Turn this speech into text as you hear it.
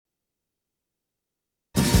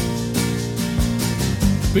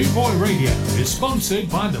Boot Boy Radio is sponsored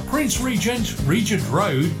by the Prince Regent, Regent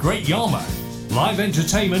Road, Great Yarmouth. Live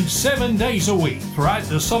entertainment 7 days a week throughout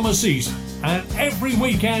the summer season and every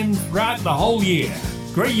weekend throughout the whole year.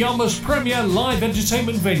 Great Yarmouth's premier live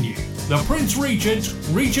entertainment venue, the Prince Regent,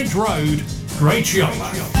 Regent Road, Great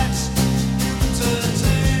Yarmouth.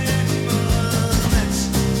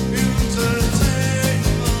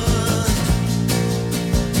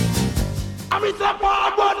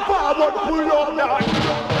 Pull up now.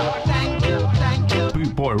 Thank you.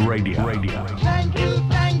 Boot Boy Radio. Thank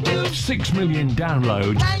you. 6 million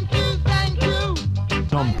downloads. Thank you.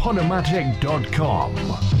 On Podomatic.com.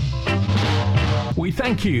 We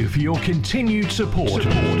thank you for your continued support.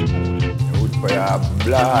 Good for your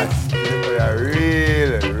blast. Good for your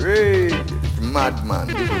real madman.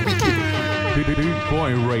 Boot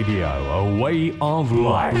Boy Radio, a way of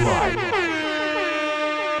life.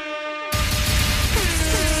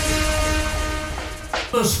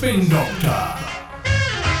 The Spin Doctor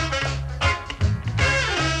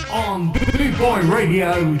on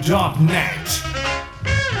bootboyradio.net.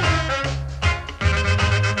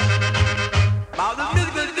 About the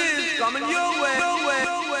musical disc coming your way.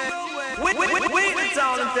 Wait the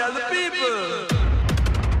town and tell the people.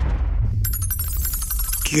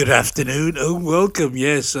 Good afternoon and welcome.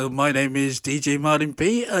 Yes, my name is DJ Martyn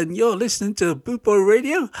P and you're listening to Boot Boy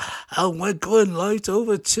Radio and we're going live to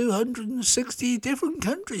over 260 different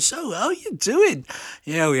countries. So how you doing?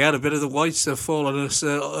 Yeah, we had a bit of the white stuff fall on us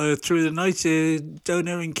through the night down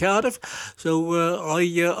here in Cardiff. So I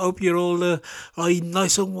hope you're all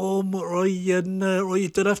nice and warm, and you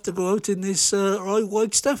don't have to go out in this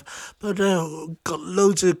white stuff. But got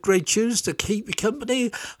loads of great tunes to keep you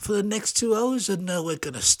company for the next 2 hours, and we're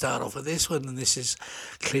going to start off with this one, and this is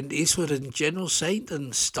Clint Eastwood and General Saint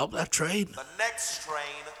and Stop That Train. The next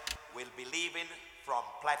train will be leaving from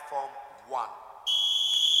platform 1.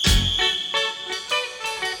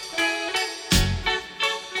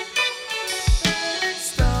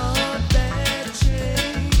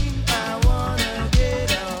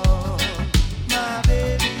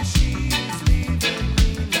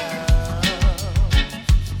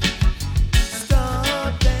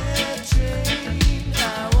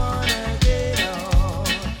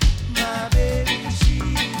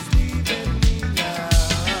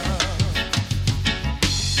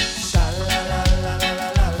 La la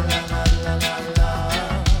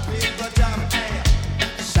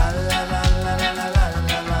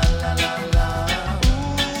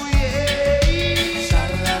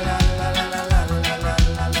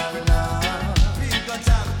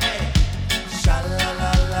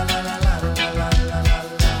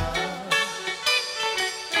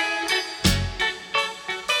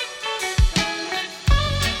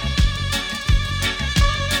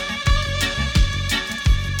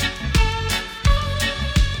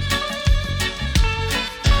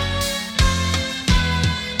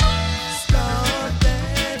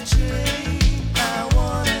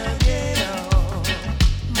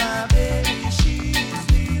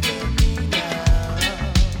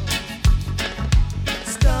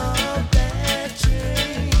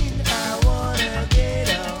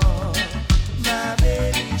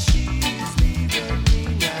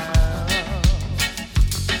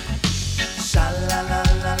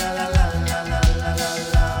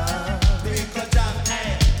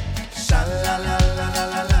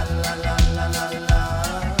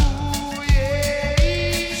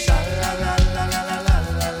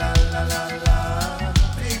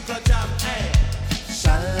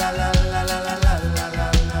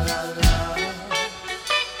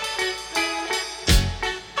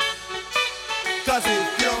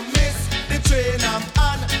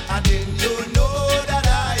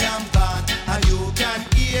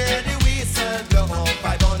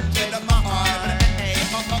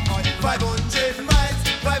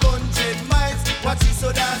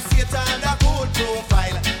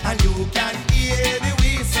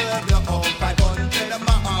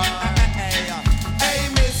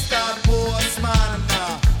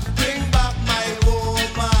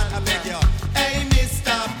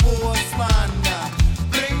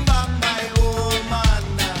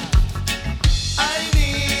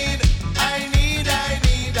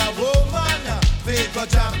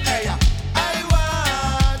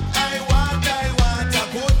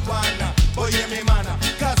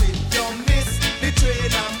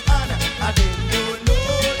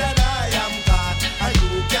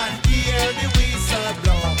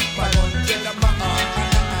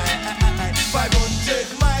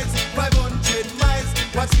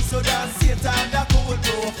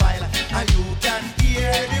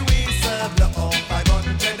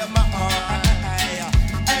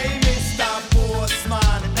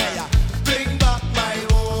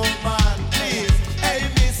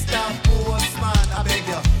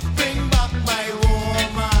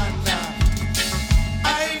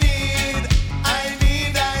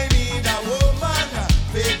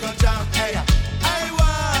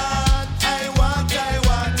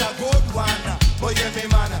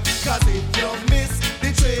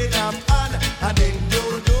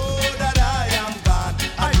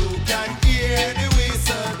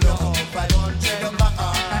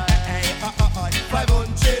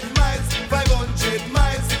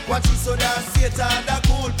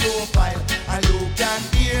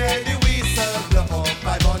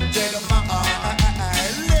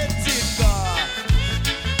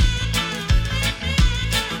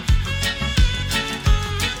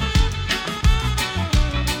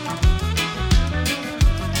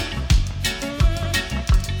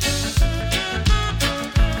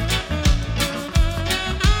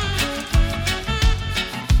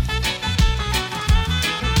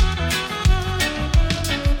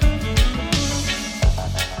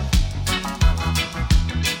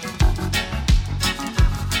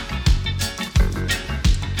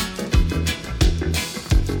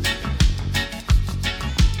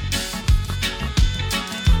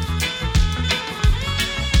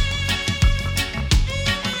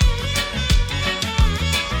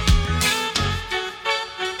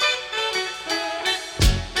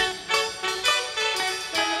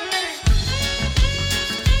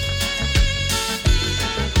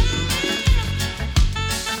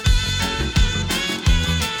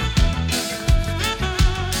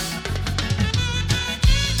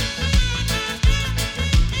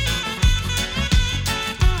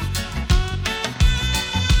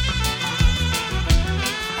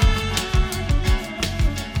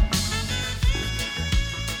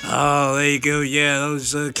there you go. Yeah, that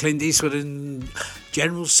was Clint Eastwood and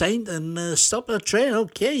General Saint and Stop That Train.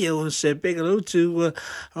 Okay, you want to say a big hello to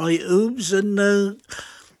Oobs and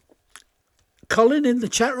Colin in the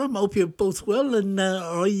chat room. Hope you're both well, and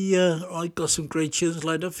I got some great tunes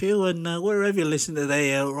lined up for you. And wherever you listen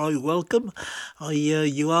today, welcome.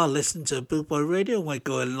 You are listening to Boot Boy Radio. We're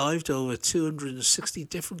going live to over 260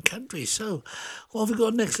 different countries. So, what have we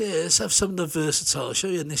got next? Let's have some of the versatile. I'll show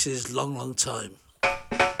you, and this is Long Long Time.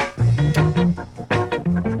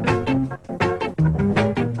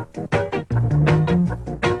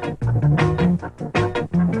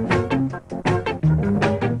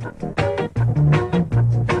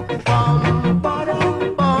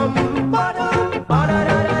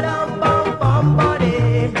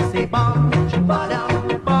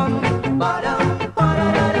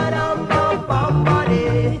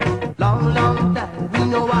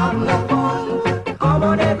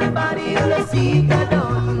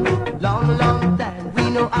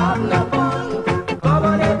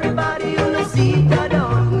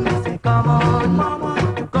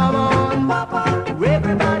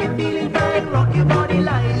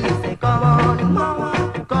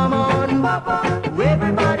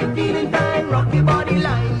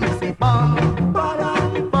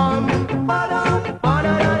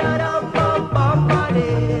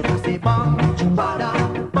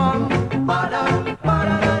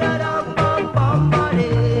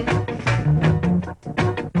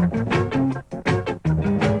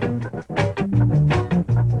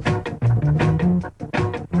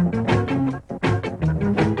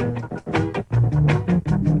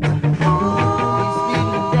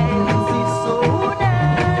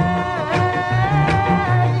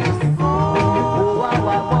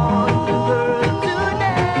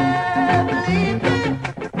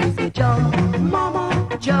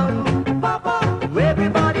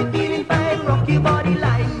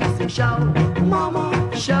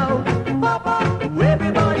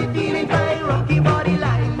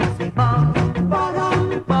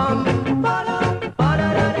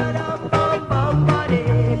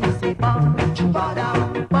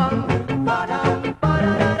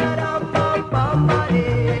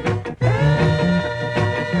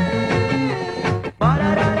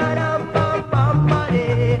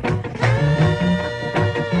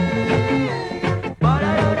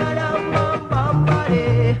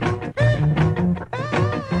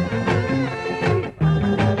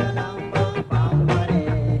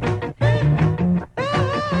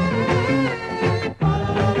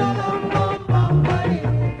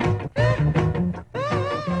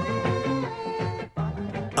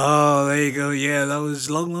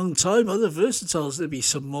 Long time. Other versatiles, there'll be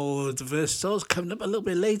some more of the versatiles coming up a little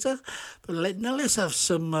bit later, but now let's have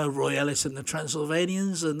some Roy Ellis and the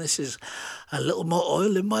Transylvanians, and this is A Little More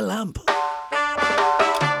Oil in My Lamp.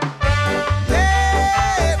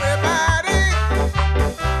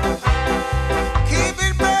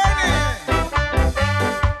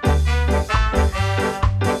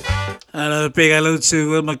 And a big hello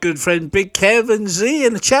to my good friend Big Kev and Z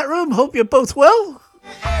in the chat room. Hope you're both well.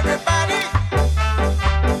 Everybody.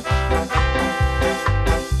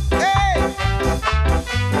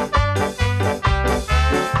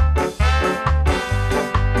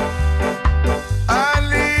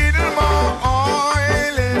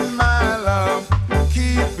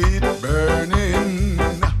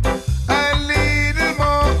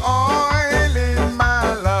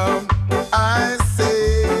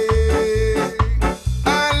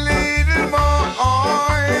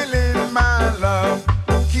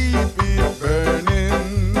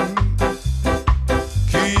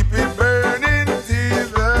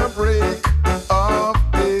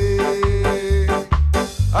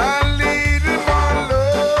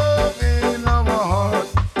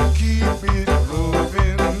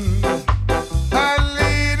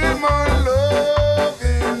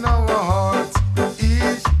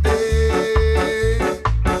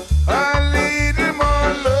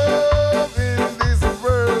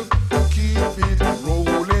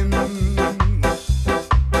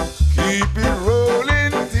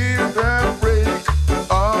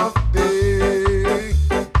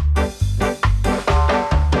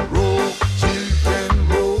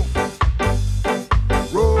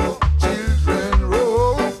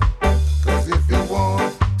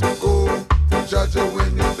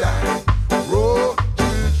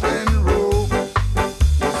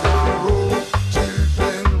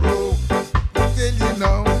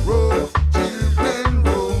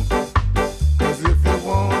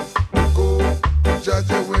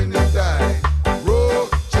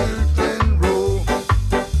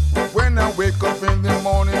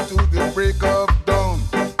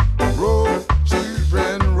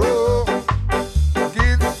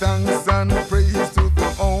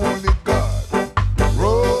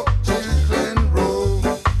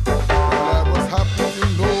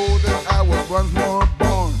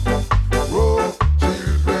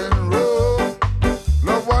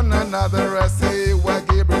 another I say where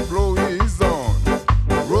Gabriel blow is on.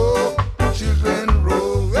 Roll, children,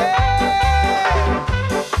 roll. Hey!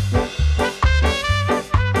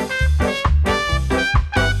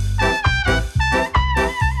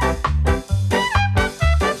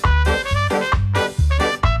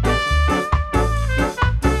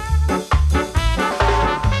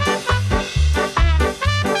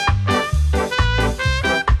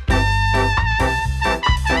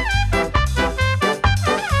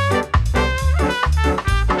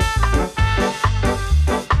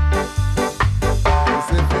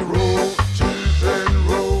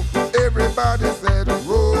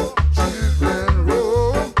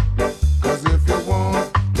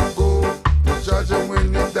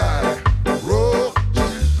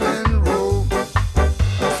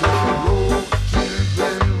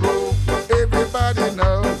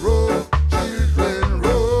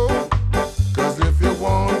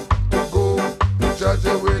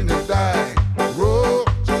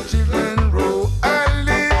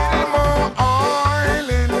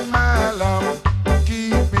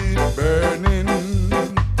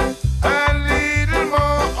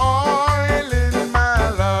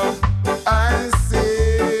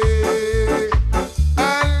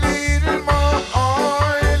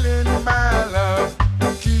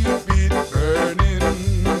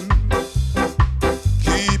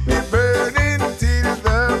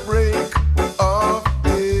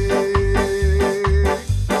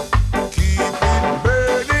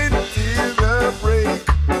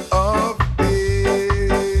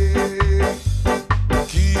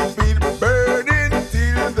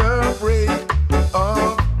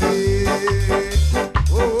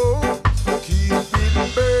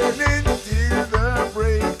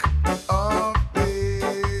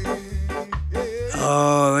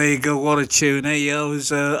 Tune, eh? Yeah, it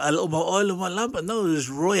was a little more oil in my lamp, but no, it was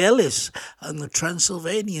Roy Ellis and the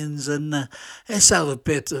Transylvanians, and let's have a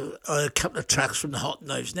bit, a couple of tracks from the Hot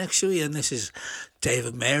Knives next, shall we? And this is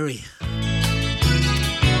David Mary.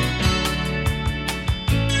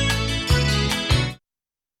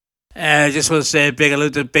 I just want to say a big hello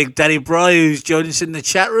to Big Daddy Bry, who's joined us in the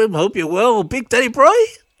chat room. Hope you're well, Big Daddy Bry.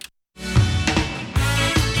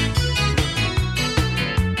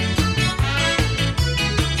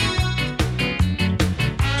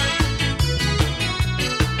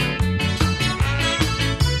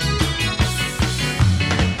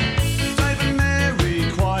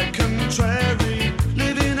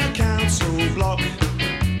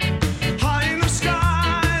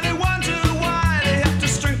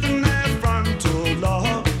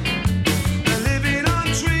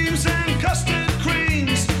 Custard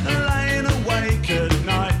creams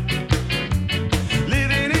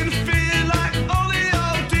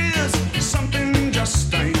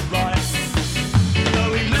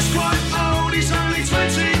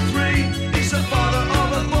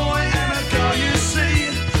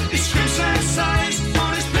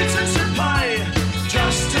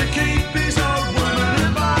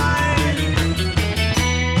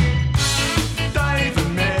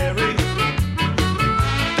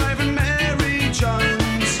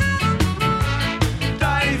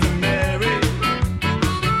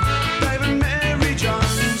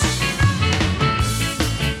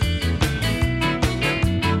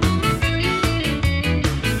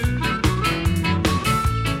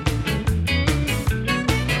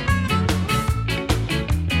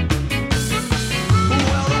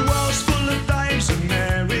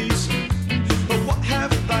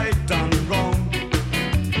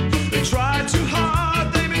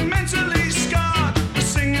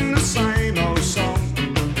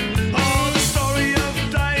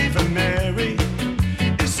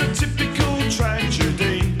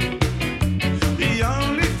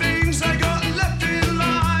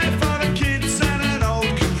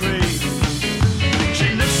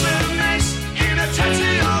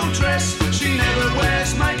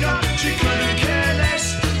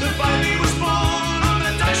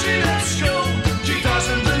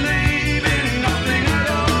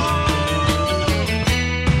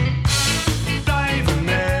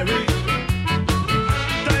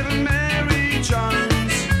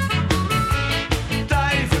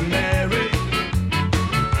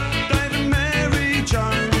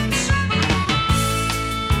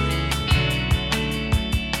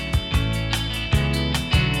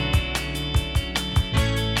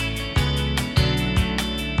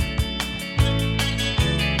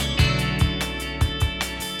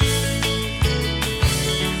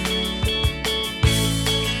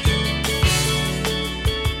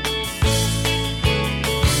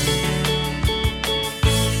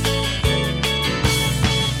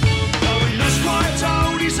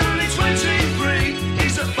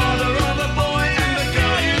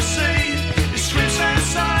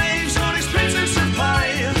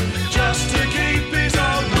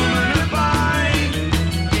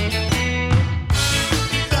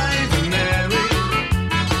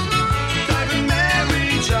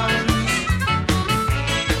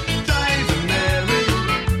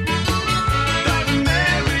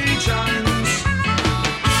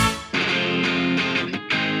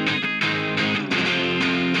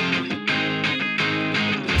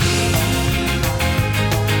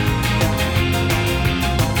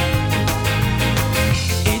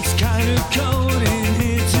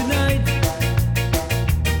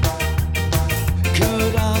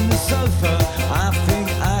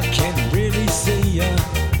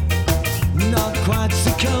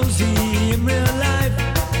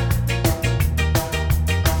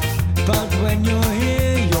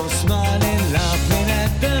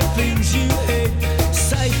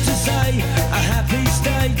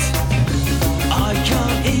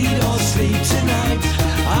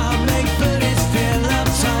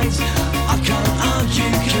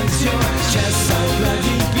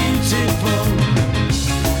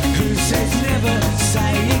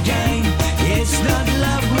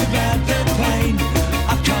love without the pain.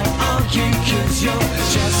 I can't argue 'cause you're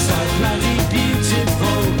just so bloody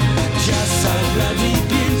beautiful, just so bloody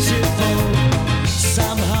beautiful.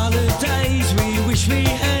 Some holidays we wish we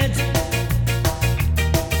had,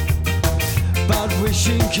 but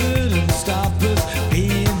wishing couldn't stop us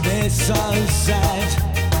being there so sad.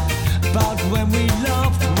 But when we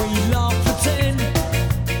laughed for 10,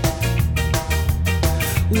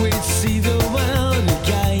 we'd see the world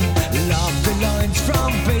again. Laughter lines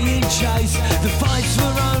from being chased, the fights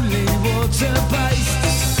were only water-based.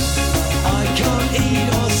 I can't eat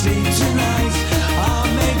or sleep tonight, I'll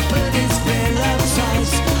make buddies feel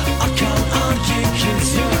uptight. I can't argue 'cause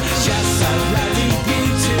you're just so bloody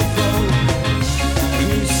beautiful.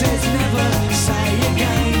 Who says never say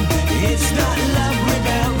again? It's not love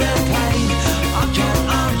without the pain. I can't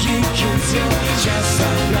argue 'cause you're just so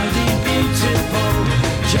bloody beautiful,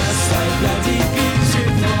 just so bloody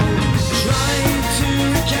beautiful. Trying to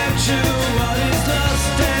recapture what is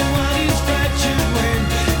lost and what is fractured, when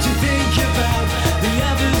to think about the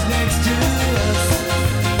others next to us.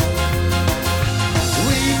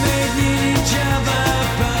 We may need each other,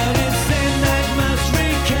 but it's then that must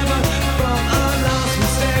recover from our last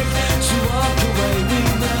mistake. To walk away we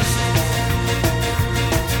must.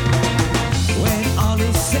 When all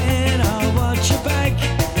is said, I'll watch your back.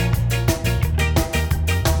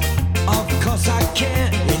 Of course I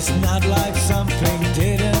can't, it's not like something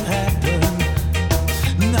didn't happen.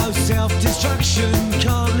 No self-destruction,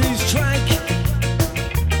 can't lose track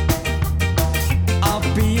of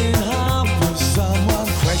being half of someone,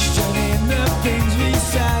 questioning the things we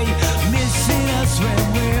say, missing us when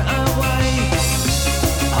we're away.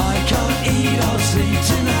 I can't eat or sleep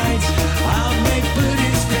tonight, I'll make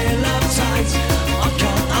buddies feel uptight. I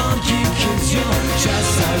can't argue 'cause you're just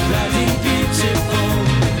so bloody beautiful.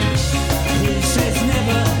 Who says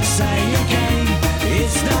never say again?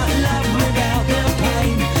 It's not love without the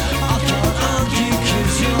pain. I can't argue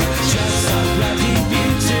 'cause you're just so bloody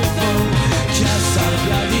beautiful, just so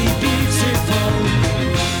bloody beautiful.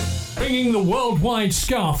 Bringing the worldwide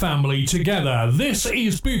ska family together, this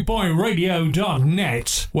is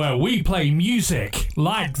bootboyradio.net, where we play music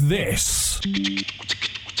like this.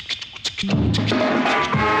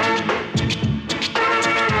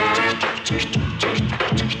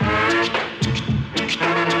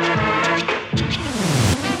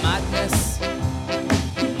 Madness,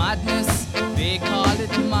 madness, they call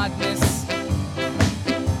it madness.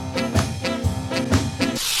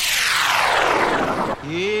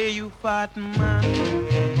 Hey, you fat man,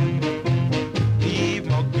 leave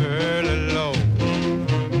my girl alone.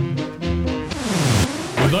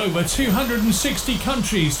 With over 260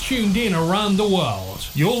 countries tuned in around the world,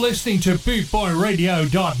 you're listening to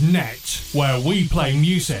bootboyradio.net, where we play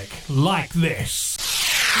music like this.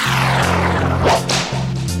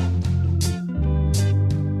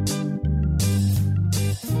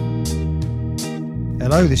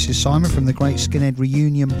 Hello, this is Simon from the Great Skinhead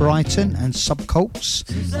Reunion Brighton and Subcults.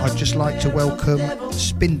 I'd just like to welcome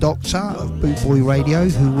Spin Doctor of Bootboy Radio,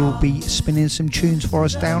 who will be spinning some tunes for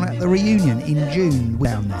us down at the reunion in June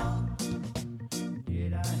down there.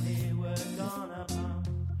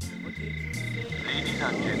 Ladies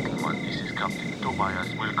and gentlemen, this is Captain Tobias.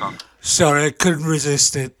 Welcome Sorry, I couldn't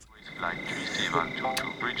resist it. to Flight 372 to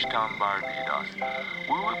Bridgetown, Barbados.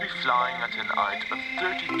 We will be flying at an height of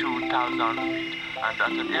 32,000 feet and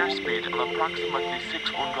at an airspeed of approximately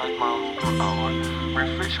 600 miles per hour.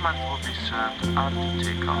 Refreshments will be served after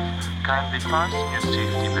takeoff. Kindly fasten your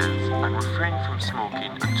safety belts and refrain from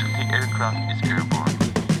smoking until the aircraft is airborne.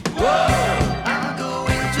 I'm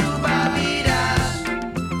going to Barbados.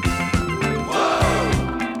 Whoa,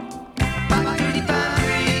 back to the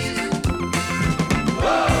Paris.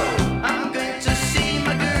 Whoa, I'm going to see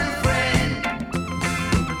my girlfriend.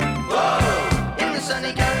 Whoa, in the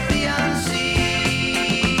sunny Caribbean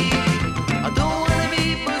Sea. I don't wanna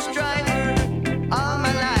be bus driver all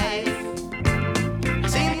my life.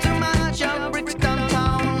 Seen too much of bricks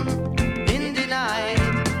downtown in the night.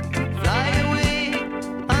 Fly away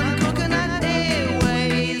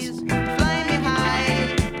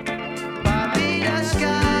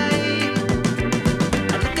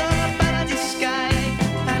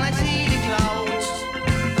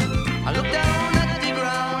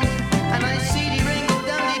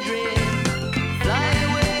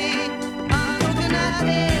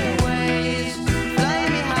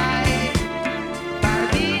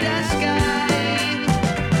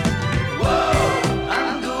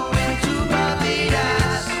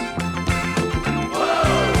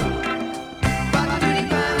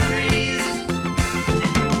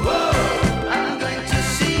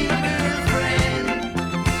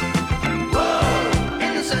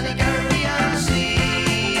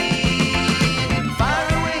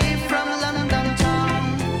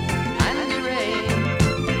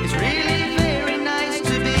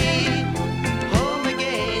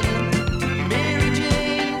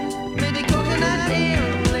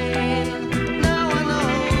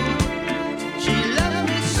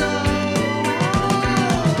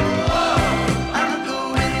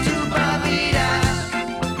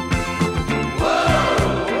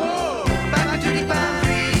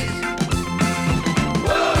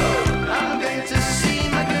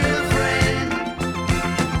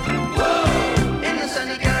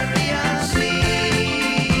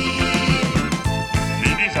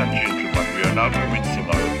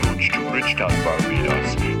Bridgetown,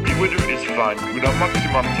 Barbados. The weather is fine with a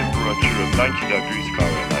maximum temperature of 90 degrees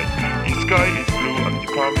Fahrenheit. The sky is blue and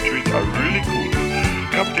the palm trees are really cool.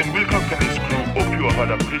 Captain Wilcox and his crew hope you have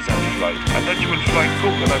had a pleasant flight and that you will fly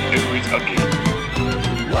Coconut Airways again.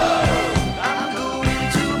 Whoa!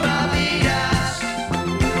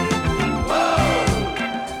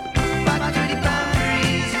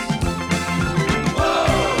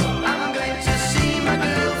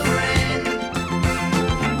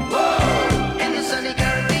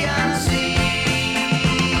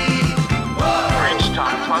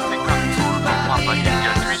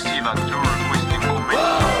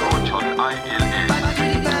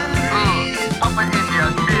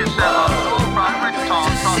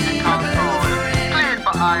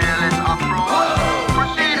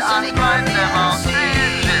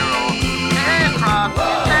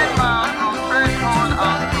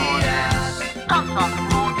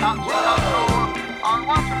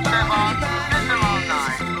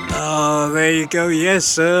 There you go.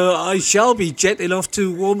 Yes, I shall be jetting off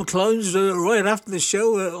to warmer climes right after the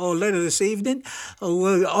show or later this evening.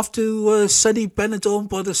 Off to sunny Benidorm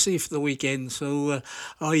by the sea for the weekend. So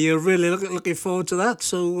are you really looking forward to that?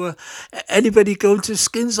 So anybody going to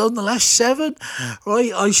Skins on the last 7?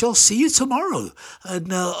 Right, I shall see you tomorrow.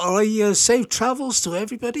 And safe travels to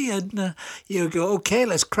everybody. And you go, okay,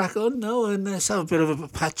 let's crack on now and let's have a bit of a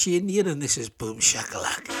Apache Indian. And this is Boom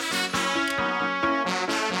Shakalaka.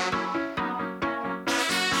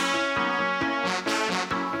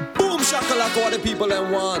 Shakalaka what the people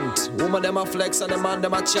them want. Woman them a flex and the man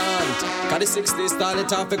them a chant. Cause the 60s style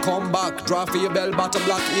it off to come back. Draw for your bell bottom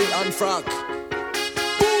black heel and frock.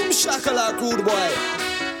 Boom shakalaka rude boy.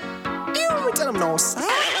 You tell them no sir.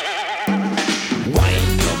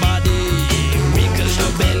 Wine your body, wiggle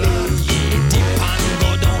your belly, dip and go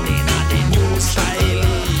down in the new style.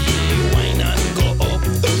 Wine and go up,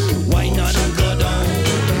 wine and go down.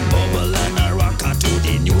 Bubble and a rocker to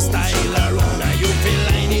the new style around. Are you feel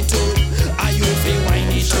line it too? I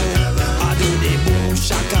do the boom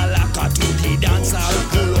shakalaka to the dance hall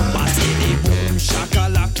pull up. I say the boom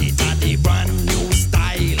shakalaka it a the brand new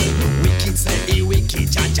style. Wicked say he wicked,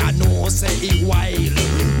 Jaja no say he wild.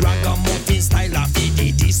 Ragamuffin style of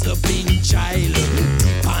the discipline child.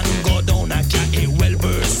 Dip and go down and get a well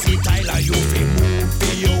versatile. You fi move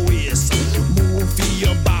for your waist, move for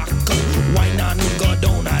your back. Wine and go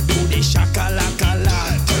down and do the shakalaka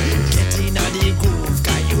lock. Get in a the groove,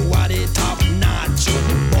 cause you are the top notch.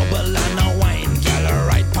 Bubble and a wine, girl,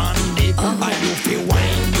 right pon the and you feel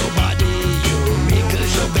wine your body, you wiggle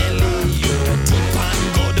your belly, you dip and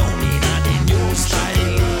go down in a the new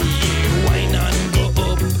style. Wine and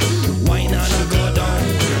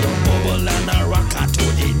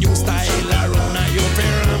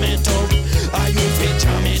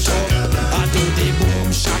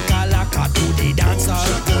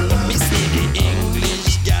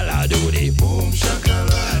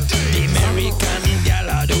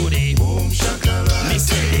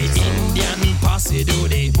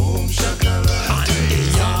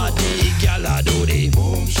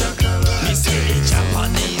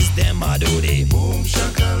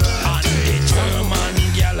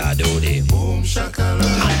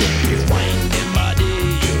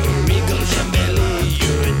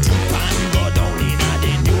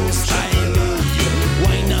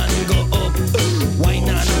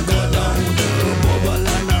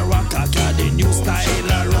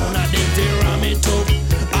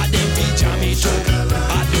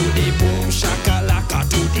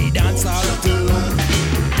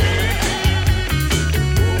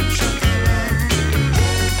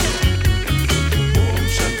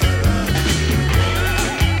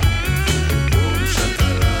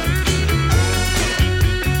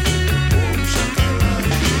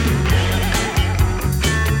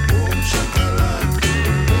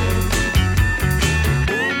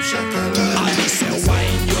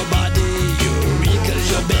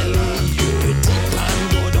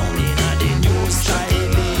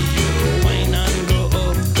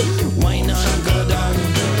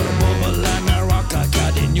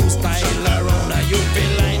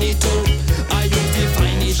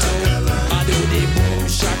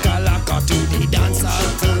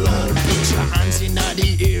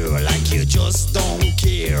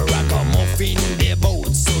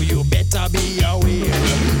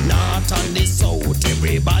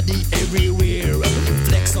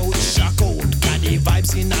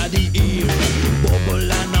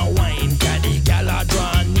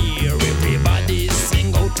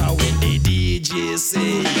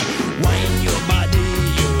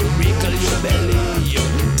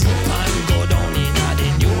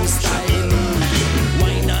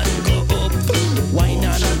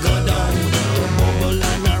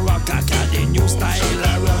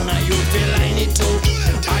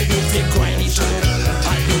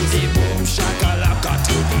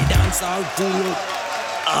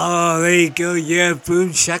Oh, there you go. Yeah,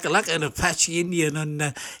 boom, shakalaka, and Apache Indian.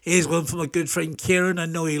 And here's one from my good friend Kieran. I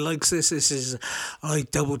know he likes this. This is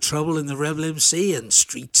Double Trouble in the Rebel MC and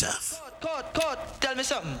Street Tough. Cut, tell me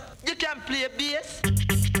something. You can play bass.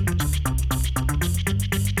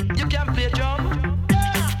 You can play drum.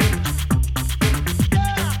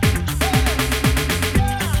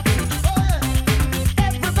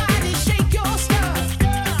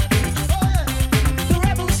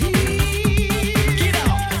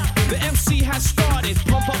 Started,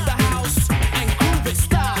 pump up the house and groove it,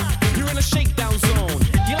 stop. You're in a shakedown zone.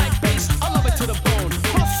 You like bass, I love it to the bone.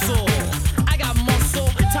 Hustle, I got muscle,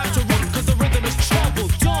 time to rock cause the rhythm is trouble.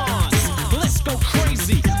 Dance, let's go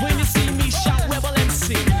crazy. When you see me shout Rebel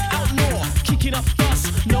MC, outlaw, kicking up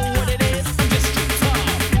dust. Know what it is? I'm just street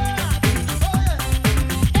tough.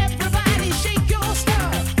 Everybody shake your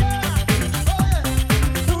stuff.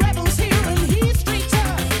 The rebel's here and he's street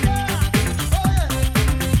tough.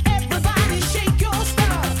 Everybody shake your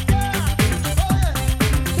stuff.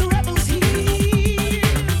 The rebel's here.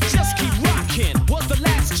 Just keep rocking. Was the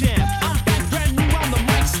last jam? I'm back brand new on the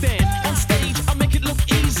mic stand. On stage, I make it look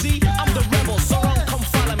easy. I'm the rebel, so run, come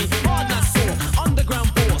follow me. Hard not sore,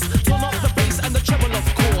 underground boss. Turn off the bass and the treble, of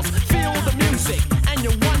course. Feel the music and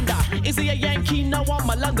you wonder, is he a Yankee? No, I'm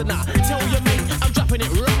a Londoner. Tell your mate I'm dropping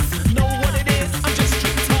it rough. Know what it is? I'm just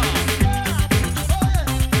street tough.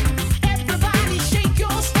 Everybody shake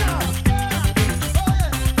your stuff.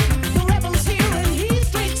 The rebel's here and he's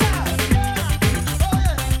straight tough.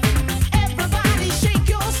 Everybody shake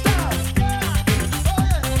your stuff.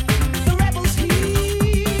 The rebel's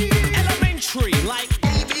here. Elementary, like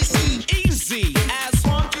ABC. Easy as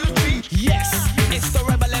 1, 2, 3. Yes, it's the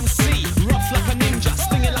Rebel MC. Rough like a ninja,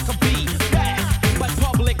 stinging like a bee. Back by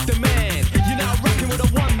public demand. You're now rocking with a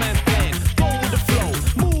one-man band. Go with the flow,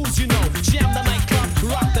 moves you know. Jam the nightclub,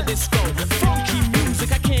 rock the disco. Funky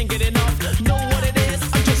music, I can't get enough. Know what it is?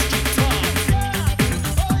 I'm just street tough.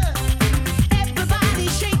 Everybody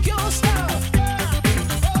shake your stuff.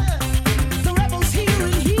 The rebel's here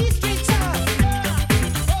and he's straight tough.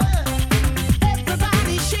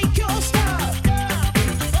 Everybody shake your stuff.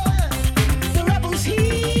 The rebel's here.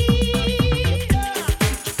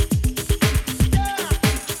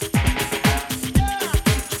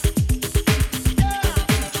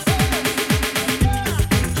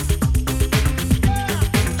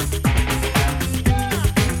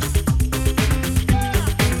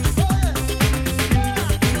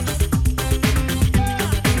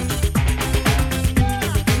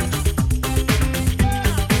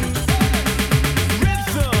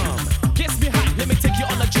 Rhythm gets me hype. Let me take you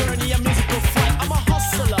on a journey, a musical flight. I'm a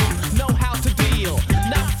hustler, know how to deal.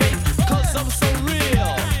 Not fake, cause I'm so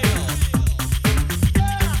real.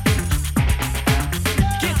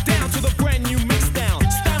 Get down to the brand new mix down.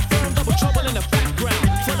 Stand firm, double trouble in the background.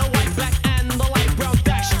 For the white, black, and the light brown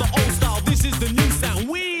dash. The old style, this is the new sound.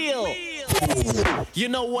 Wheel! You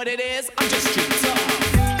know what it is? I'm just street tough.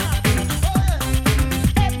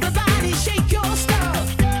 Everybody shake your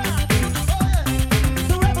stuff.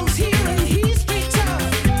 The rebel's here and he's straight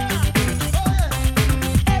tough.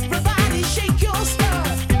 Everybody shake your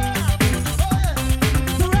stuff.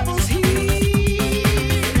 The rebel's here.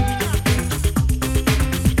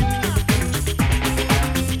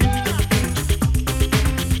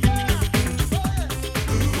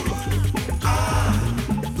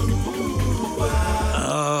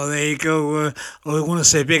 Oh, there you go. I want to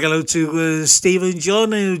say a big hello to Stephen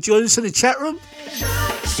John who joined us in the chat room.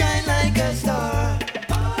 Shine like a star,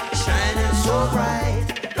 shining so bright,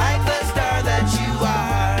 like the star that you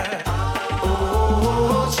are.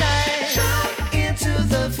 Oh, shine into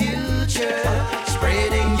the future,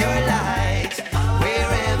 spreading your light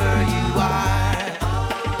wherever you are.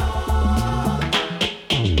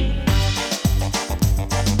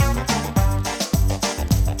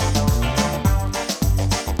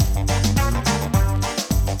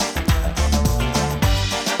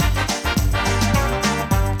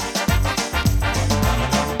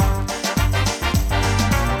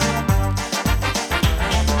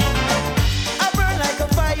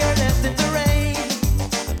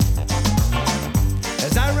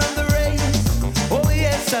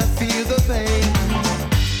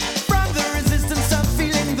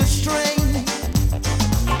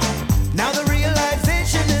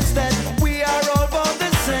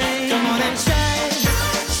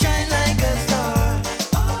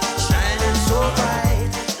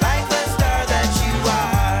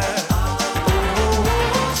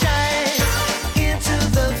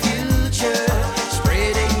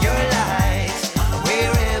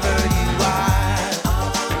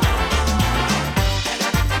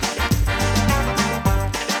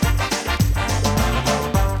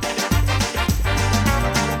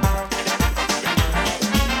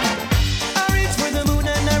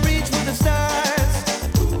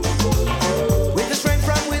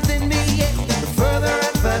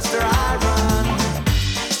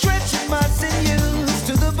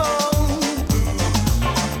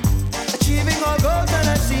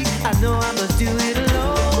 know I must do it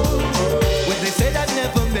alone. When they said I'd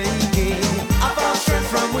never make it, I found strength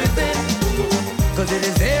from within. Cause it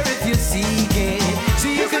is there if you seek it. So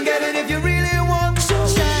you can get it if you really want to.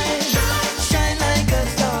 Shine, shine like a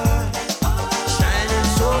star, shining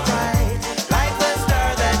so bright, like the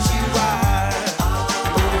star that you are.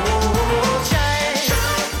 Oh, shine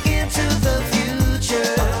into the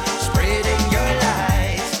future, spreading your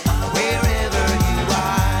light wherever you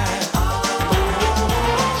are.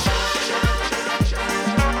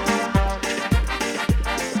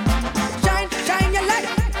 Shine, shine your light.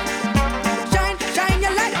 Shine, shine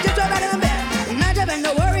your light. Just over the bed. Not even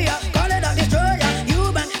no warrior. Call it a destroyer.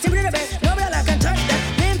 You bang, simply the best. Nobody like can touch that.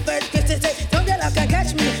 Name first, kiss it, say. Don't get like can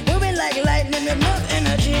catch me. Moving like lightning with more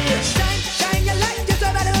energy. Shine, shine your light. Just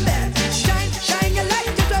over the bed. Shine, shine your light.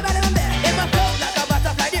 Just over the bed. If I float like a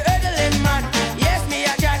butterfly, the hurdling man. Yes, me a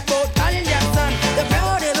jackpot, calling their son. The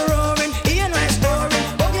crowd is roaring. Ian Rice scoring.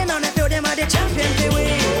 Holding on the field, them are the champions they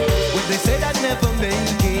win. When they said I'd never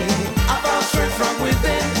make it, I found strength from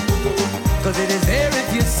within. Cause it is there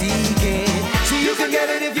if you seek it. So you can get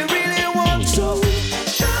it if you really want to.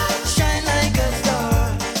 Shine, shine like a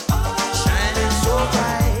star, shining so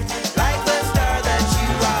bright, like the star that you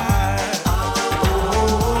are.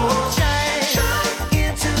 Oh, shine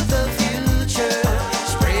into the future,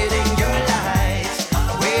 spreading your light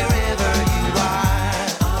wherever you are.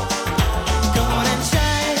 Come on and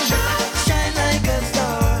shine, shine like a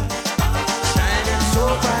star, shining so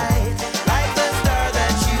bright, like the star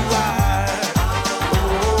that you are.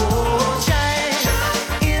 Oh, shine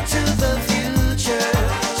into the future,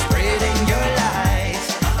 spreading your light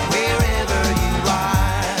wherever you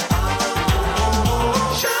are.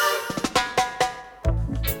 Oh, shine.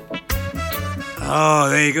 Oh,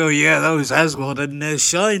 there you go. Yeah, that was Aswad and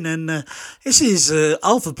Shine. And this is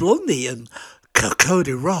Alpha Blondie and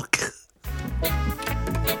Cody Rock.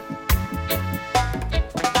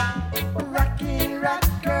 Rocky,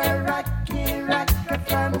 rocker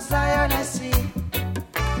from Zion, I see.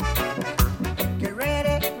 Get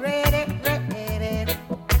ready, ready, ready,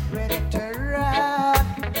 ready to rock.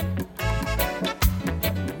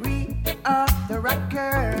 We are the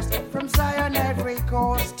rockers from Zion, every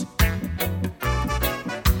coast.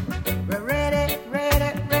 We're ready,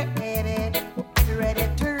 ready, ready, ready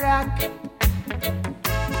to rock.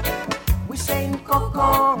 We sing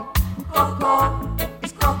Coco, Coco,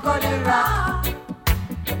 it's Coco the rock.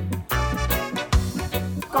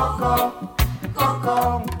 Coco,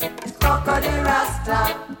 Coco, it's Coco the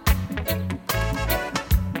Rasta.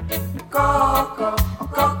 Coco,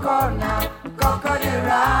 Coco now, Coco the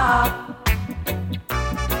rock.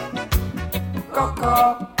 Coco,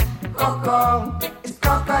 Coco, it's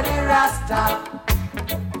Coco the Rasta.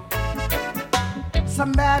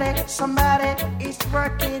 Somebody is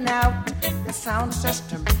working out the sound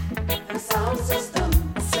system. The sound system.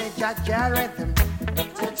 Say Jaja rhythm.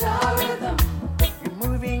 Jaja rhythm. You're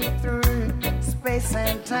moving through space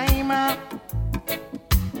and time.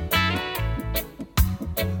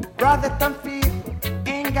 Brother, don't fear,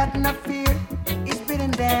 ain't got no fear. He's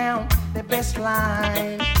beating down the best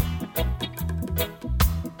line.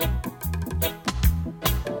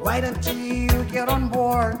 Why don't you get on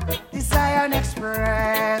board the Zion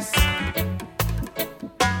Express?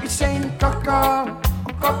 It's saying Coco,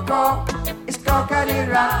 Coco, it's Coco the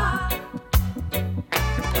rock.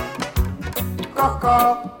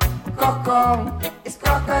 Coco, Coco, it's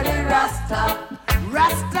Coco the Rasta.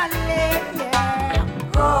 Rasta live, yeah.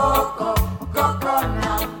 Coco, Coco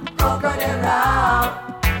now, Coco the rock.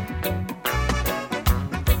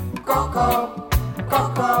 Coco,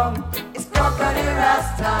 Coco, it's Coco the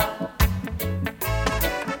Rasta.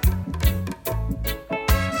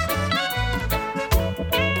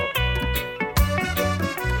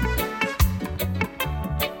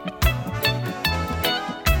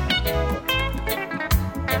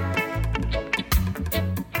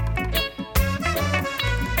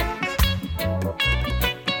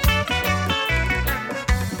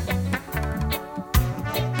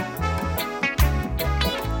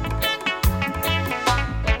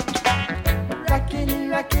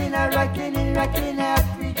 Rockin' out,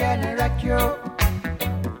 we gonna rock you.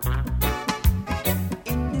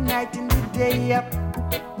 In the night, in the day, up,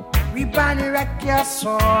 we gonna rock your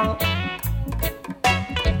soul.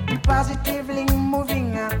 We positively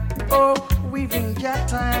moving up, oh, weaving your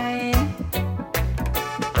time.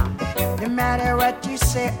 No matter what you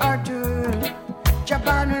say or do,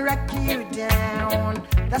 Jabana rock you down.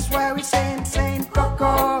 That's why we saying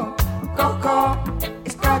Coco, Coco,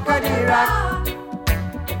 it's Coco the rock.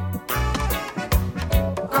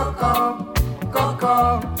 Coco,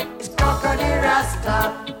 Coco, it's Coco the Rasta.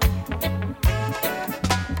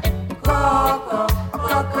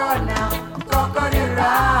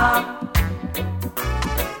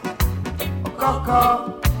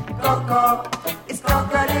 Coco, Coco, it's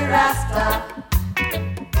Coco the Rasta.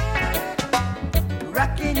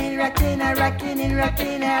 Rockin' it, rockin' it, rockin' it,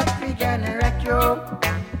 rockin' it, we gonna rock you.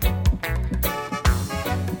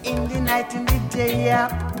 In the night, in the day, yeah,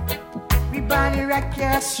 we body rock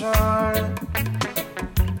your soul.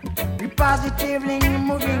 We positively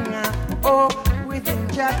moving, oh, within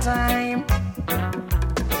your time.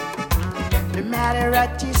 No matter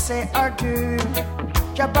what you say or do,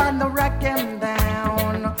 jump on the rock them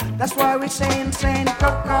down. That's why we're saying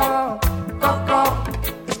Coco, Coco,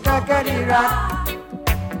 it's Coco the rock.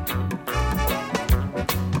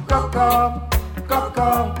 Coco,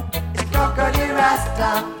 Coco, it's Coco the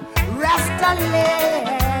Rasta. Rasta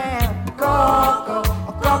land. Coco,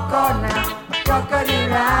 Coco now, Coco the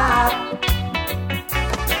rock.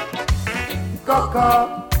 Coco,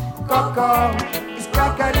 Coco, it's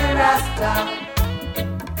Coco the Rasta.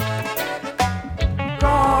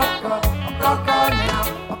 Coco, Coco now,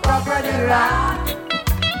 Coco the rock.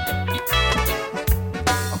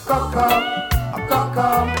 Coco, Coco,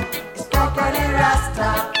 it's Coco the Rasta.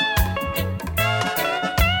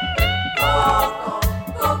 Coco,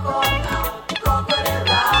 Coco now, Coco the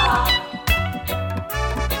rock.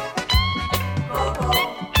 Coco,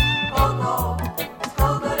 Coco, it's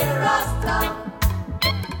Coco the Rasta.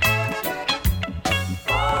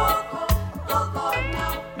 Coco, Coco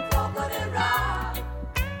now, Coco the rock.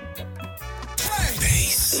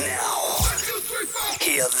 Peace. Now,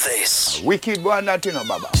 hear this. Wicked one, that you know,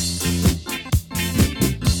 Baba.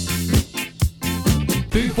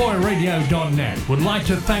 BootboyRadio.net would like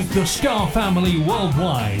to thank the Scar family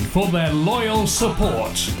worldwide for their loyal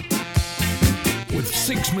support. With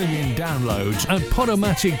 6 million downloads at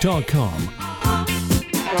Podomatic.com.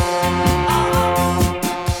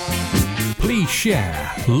 Please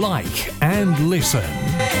share, like, and listen.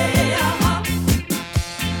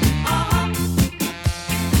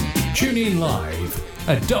 Tune in live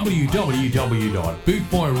at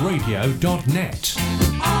www.bootboyradio.net.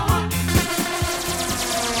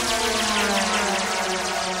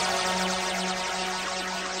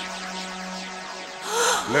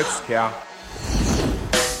 Let's scare.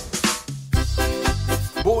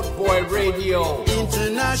 Boot Boy Radio.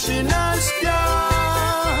 International Ska.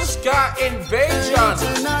 Ska Invasion.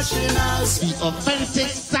 International. The authentic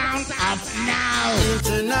sound of now.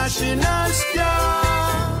 International Ska.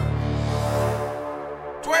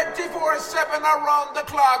 24/7 around the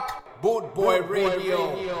clock. Boot Boy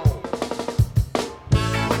Radio.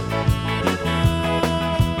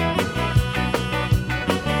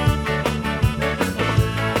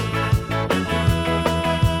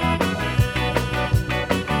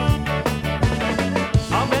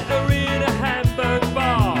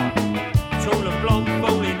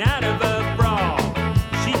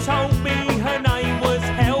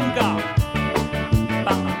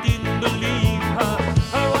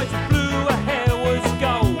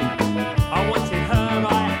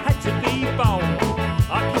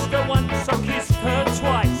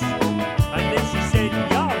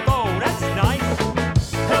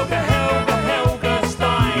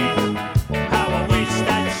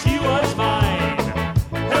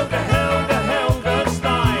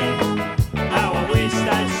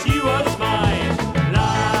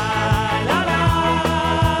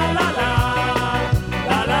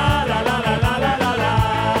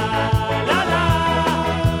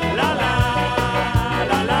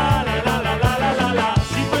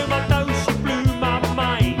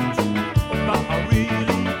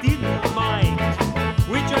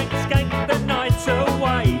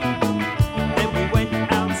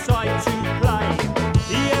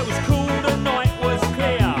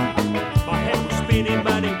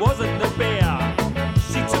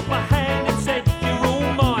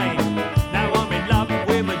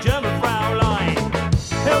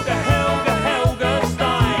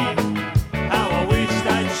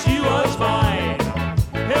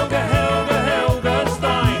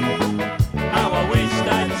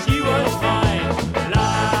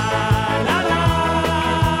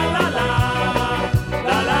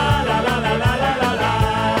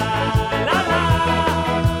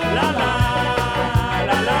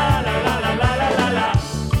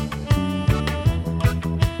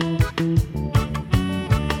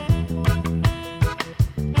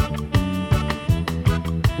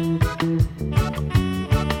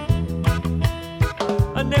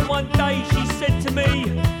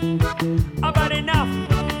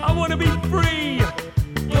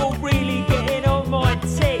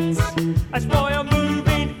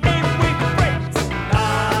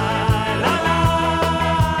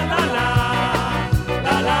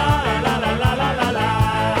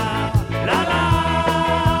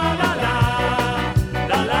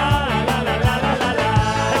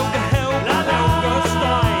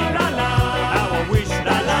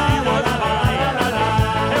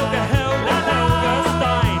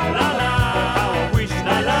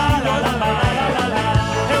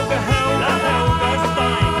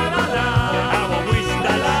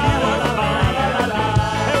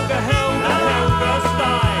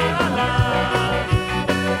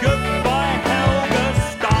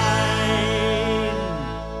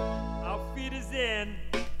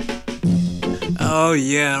 Oh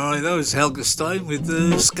yeah, right. That was Helga Stein with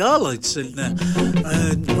the Scarlights, and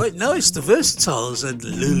right now it's the Versatiles and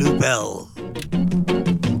Lulu Bell.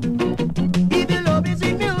 If you love is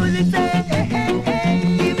in music, say hey, hey, hey.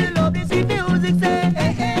 If you love is in music, say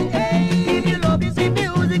hey, hey, hey. If you love is in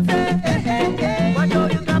music, say hey, hey, hey. Watch how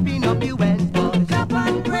you clapping up your hands, boy. Clap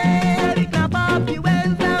and pray, clap up your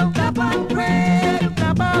hands now. Clap and pray,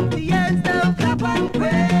 clap up the hands now. Clap and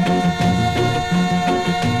pray.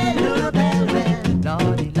 Little bell, bell,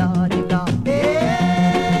 lordy, lordy, lord. Hey,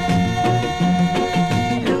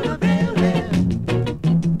 little bell, bell.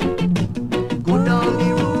 Go down the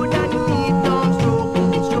road and you need some stroke,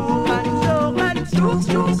 stroke and stroke and stroke,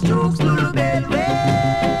 stroke, strokes, little bell,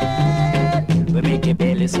 well. We make your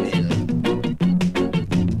belly swell.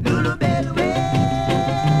 Little bell,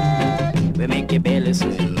 well. We make your belly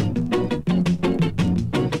swell.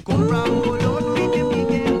 Come round, hold on with your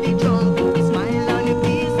big empty trunk. Smile on your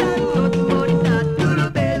face and nothing but that. Little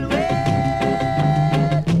bell, well.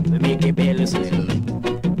 We make your belly swell.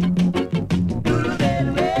 Little bell,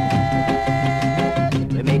 well.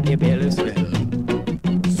 We make your belly swell.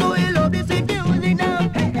 So you love this music now,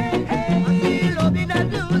 hey, hey, hey. I see you loving that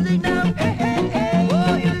music now, hey, hey, hey.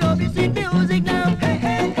 Oh, you love this music now, hey,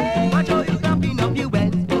 hey, hey. Watch how you clapping up your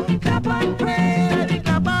hands, boy. Clap and pray, baby,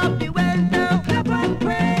 clap up the hands now, clap and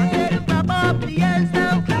pray. I said you clap up the hands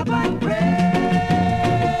now, clap and pray.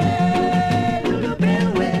 Little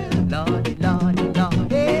bell, well, lordy, lordy,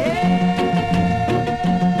 lord, hey.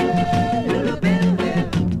 Little bell, well.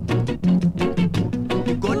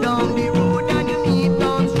 You go down the road and you need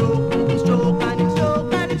down stroke, stroke and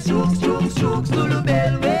stroke and stroke, stroke, strokes, little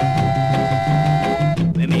bell, well.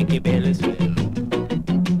 We make your belly swell.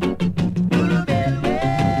 Little bell,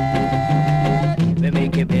 well. We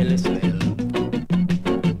make your belly swell.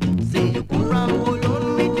 Say you come round, hold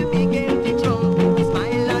on with your big empty trunk.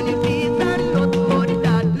 Smile on your face and nothing but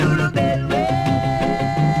that. Little bell,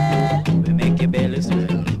 well. We make your belly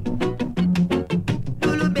swell.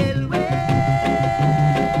 Little bell, well.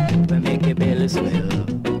 We make your belly swell.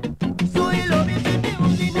 So you love it the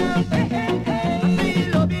music now, hey, hey, hey. I say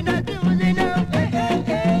you loving that music now, hey, hey,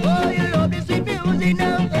 hey. Oh, you love it the music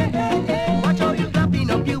now, hey, hey, hey. Watch how you clapping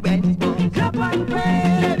up your hands, boy. Clap and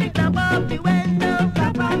pray, baby, clap up your hands now.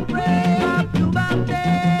 Clap and pray, up to bam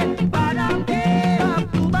day, badam day,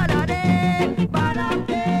 up to bada day, badam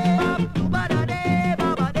day, up to bada day,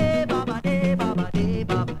 baba day, baba day, baba day,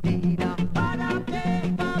 baba day, da, badam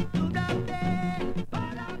day, up to bam day,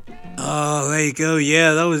 badam day. Oh, there you go.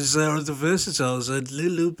 Yeah, that was the Versatiles and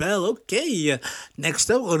Lulu Bell. Okay, next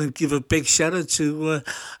up, I want to give a big shout out to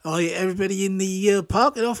everybody in the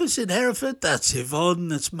parking office in Hereford. That's Yvonne,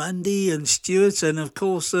 that's Mandy and Stuart, and of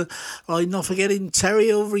course, I'm not forgetting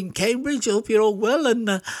Terry over in Cambridge. I hope you're all well, and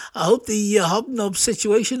I hope the hobnob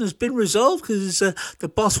situation has been resolved, because the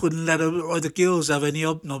boss wouldn't let the girls have any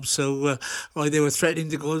hobnobs, so they were threatening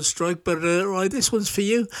to go on strike. But this one's for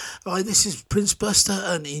you. This is Prince Buster,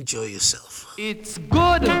 and enjoy yourself. It's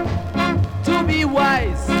good to be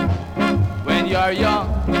wise when you're young,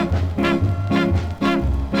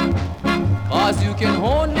 'cause you can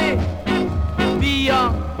only be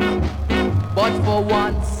young but for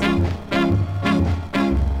once.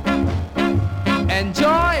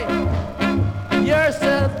 Enjoy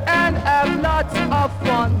yourself and have lots of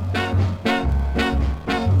fun.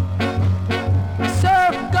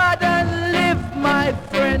 Serve God and live, my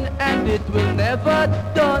friend, and it will never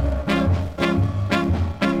done.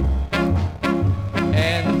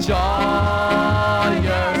 Enjoy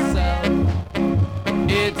yourself.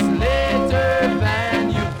 It's later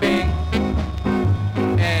than you think.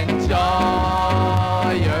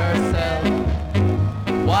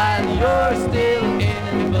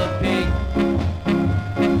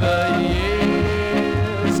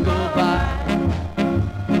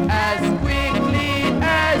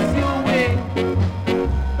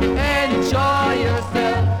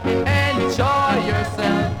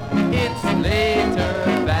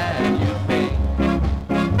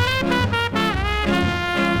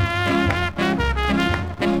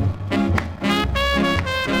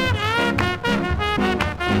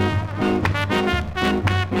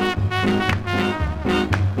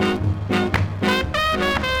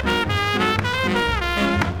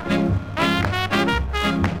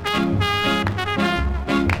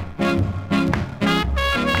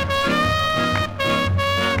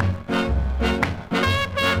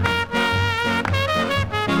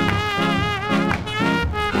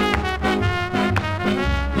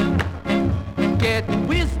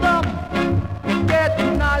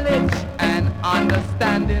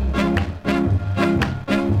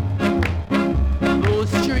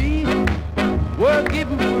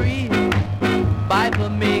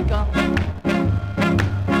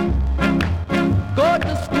 Go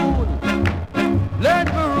to school, learn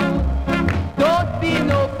the rule. Don't be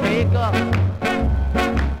no faker.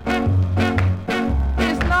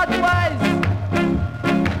 It's not wise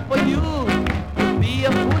for you to be a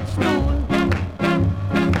footstool.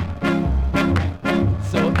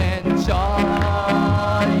 So enjoy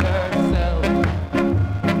yourself.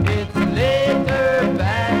 It's later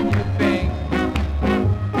than you think.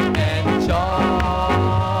 Enjoy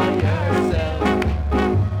yourself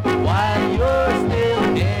while you're still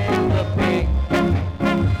in the pink.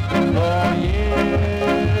 Oh,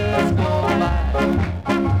 years go by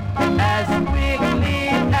as quickly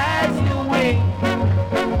as you wink.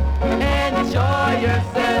 Enjoy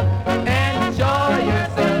yourself, enjoy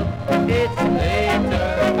yourself. It's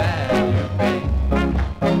later than you think.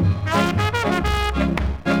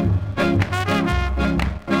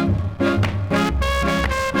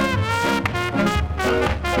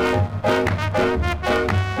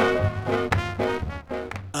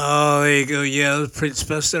 Oh, there you go, yeah, Prince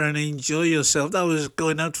Buster, and enjoy yourself. That was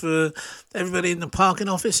going out for everybody in the parking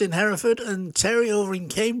office in Hereford and Terry over in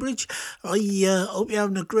Cambridge. I hope you're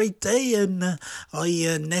having a great day, and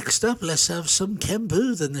next up, let's have some Ken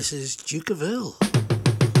Booth, and this is Duke of Earl.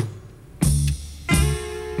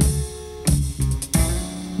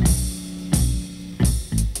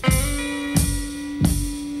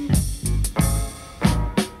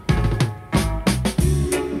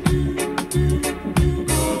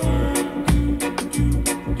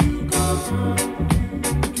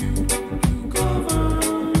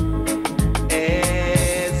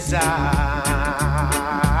 As I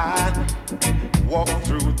walk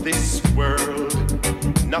through this world,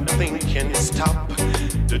 nothing can stop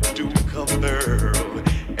the Duke of Earl.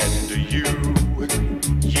 And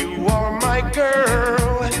you are my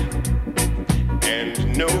girl,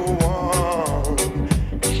 and no one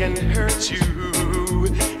can hurt you.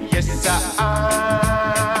 Yes, I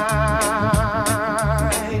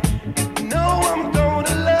know I'm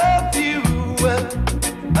gonna love you.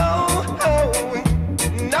 Oh,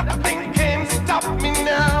 nothing can stop me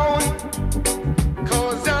now,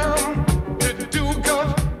 'cause I'm the Duke of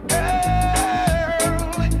Earl.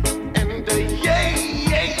 And yeah.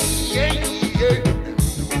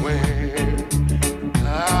 When I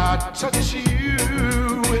touch you,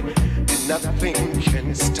 nothing can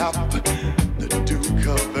stop the Duke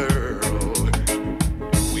of Earl.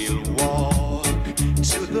 We'll walk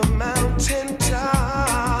to the mountain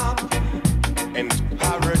top, and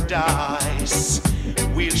paradise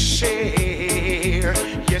we'll share.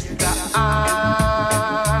 Yes, I'm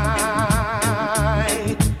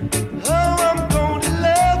gonna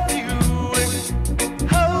love you.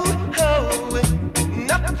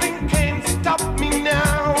 Nothing can stop me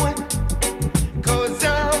now, 'cause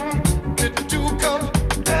I'm the Duke of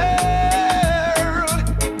Earl.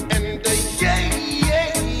 And yeah.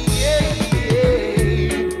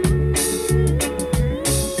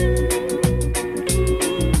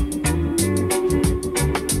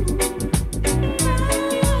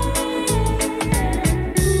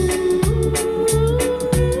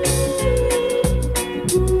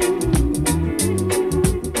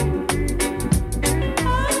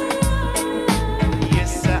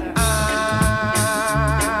 Yes, I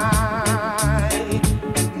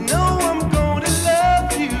know I'm gonna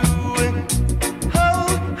love you.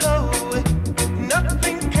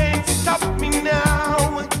 Nothing can stop me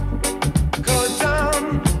now, 'cause I'm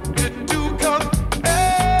the Duke of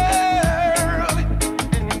Earl.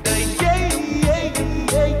 And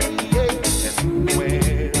and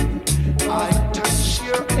when I touch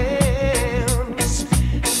your hands,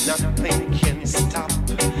 nothing can stop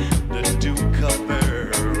the Duke of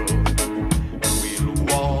Earl. We'll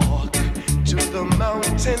walk to the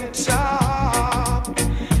mountain top,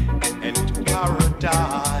 and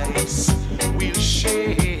paradise we'll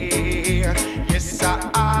share. Yes, I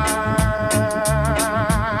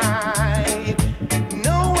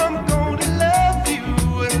know I'm gonna love you.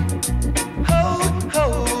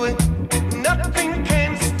 Nothing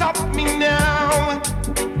can stop me now,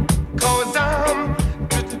 'cause I'm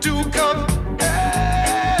the Duke of Earl.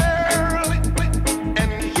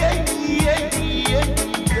 And yeah.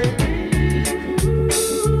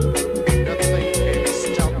 Nothing can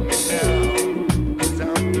stop me now, 'cause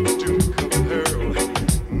I'm the Duke of Earl.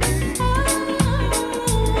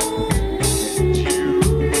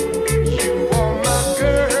 You are my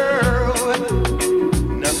girl.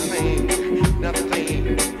 Nothing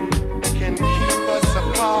can keep us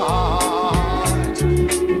apart.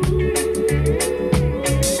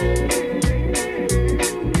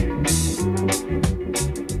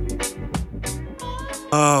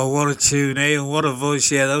 Oh, what a tune, eh? And what a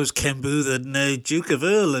voice. Yeah, that was Ken Booth and Duke of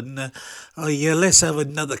Earl. And Oh yeah, let's have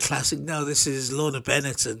another classic now. This is Lorna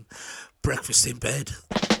Bennett and Breakfast in Bed.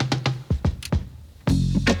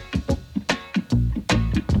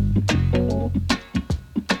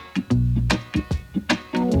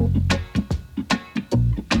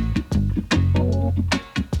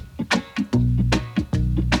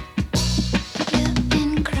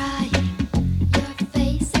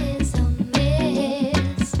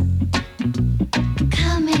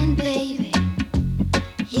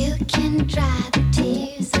 Dry the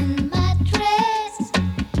tears in my dress.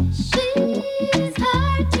 She's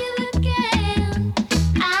hard to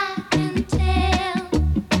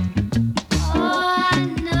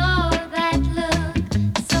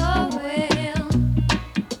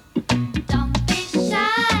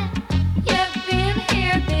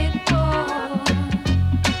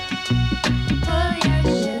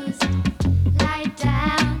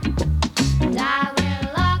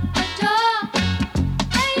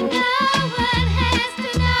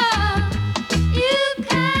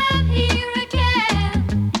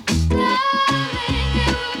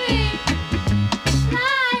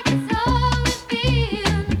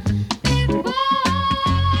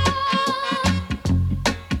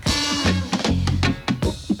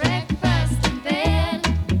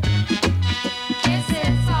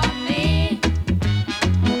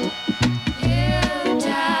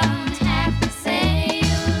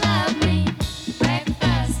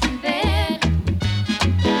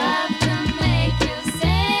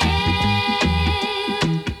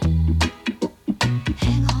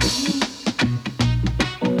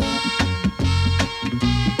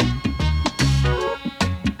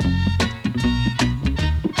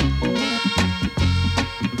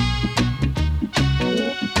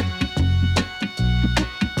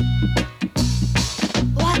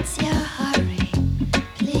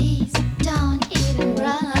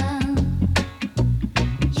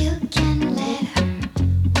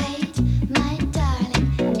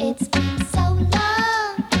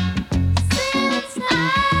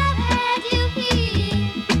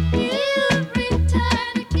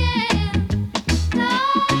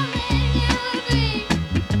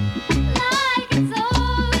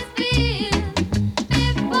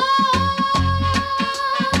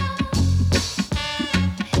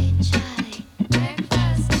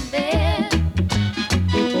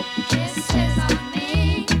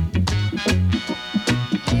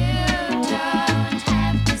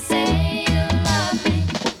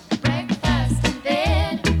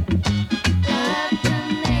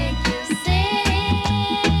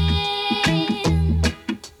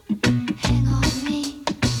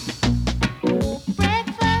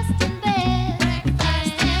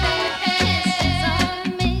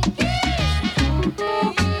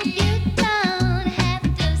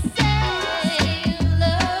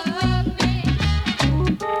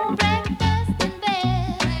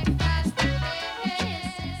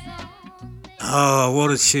Oh,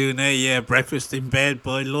 what a tune, eh? Yeah, Breakfast in Bed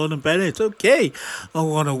by Lorna Bennett. Okay, I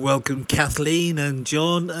want to welcome Kathleen and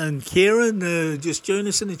John and Kieran. Just join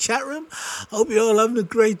us in the chat room. Hope you're all having a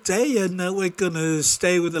great day, and we're going to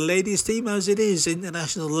stay with the ladies' team as it is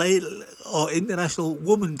International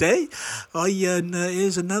Woman Day. And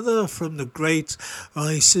here's another from the great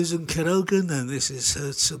Susan Cadogan, and this is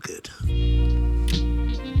Hurt So Good.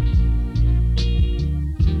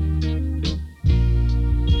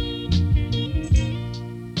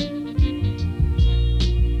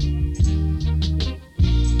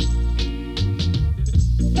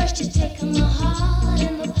 First you take my heart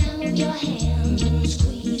in the palm of your hand and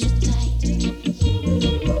squeeze it tight.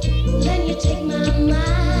 Then you take my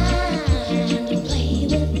mind and play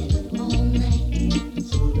with it all night.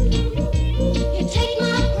 You take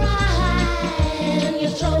my pride and you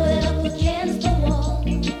throw it up against the wall.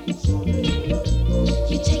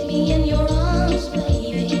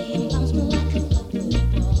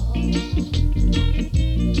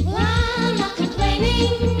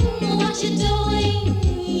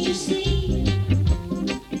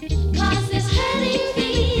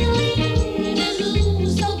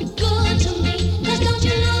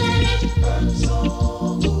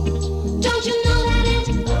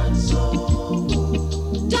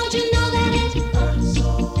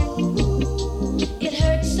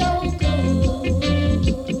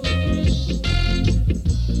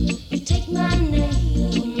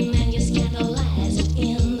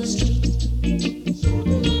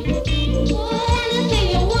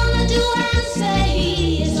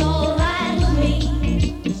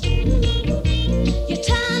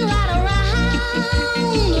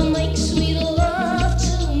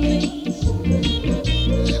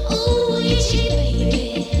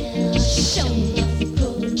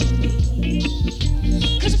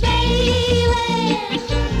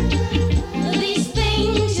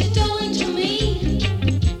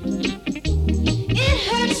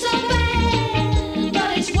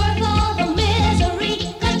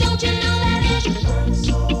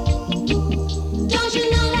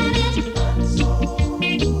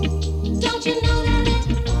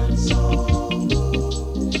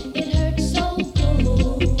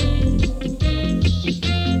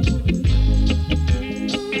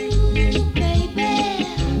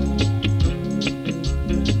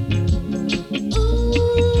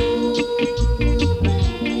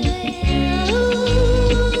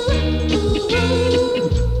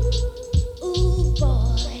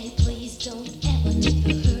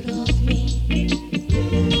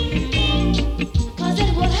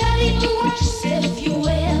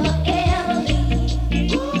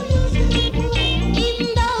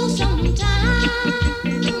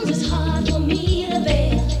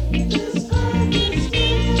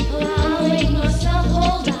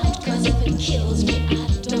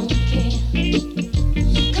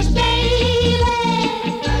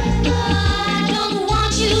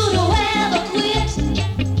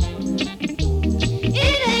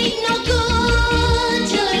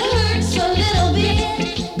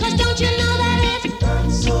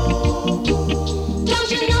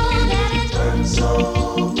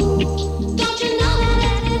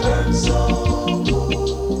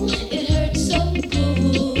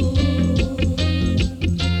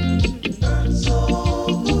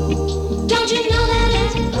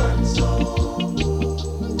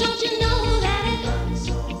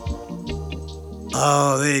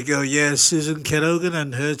 there you go. Yeah, Susan Cadogan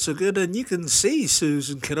and Heard So Good. And you can see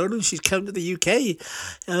Susan Cadogan. She's come to the UK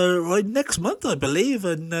right next month, I believe.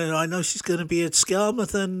 And I know she's going to be at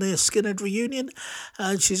Skarmouth and Skinhead Reunion.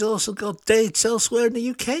 And she's also got dates elsewhere in the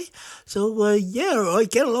UK. So, I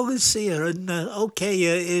get along and see her. And,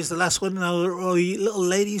 here's the last one in our little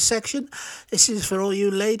ladies section. This is for all you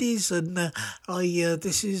ladies. And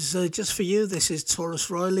this is just for you. This is Taurus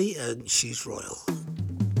Riley, and she's royal.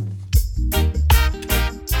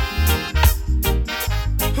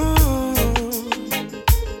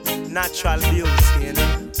 Natural beauty, you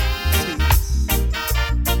know.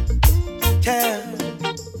 Yeah,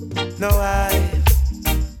 no, I've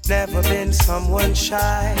never been someone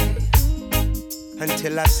shy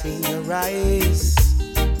until I seen your eyes.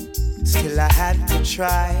 Still I had to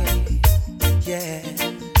try, yeah.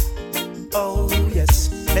 Oh yes,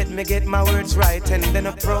 let me get my words right and then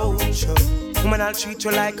approach you. Woman, I'll treat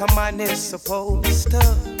you like a man is supposed to.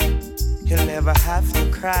 You'll never have to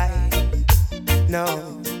cry,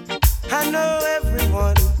 no. I know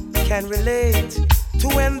everyone can relate to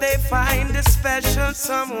when they find a special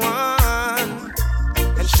someone.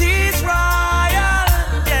 And she's royal,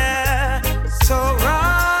 yeah, so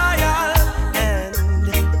royal. And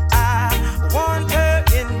I want her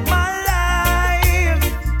in my life.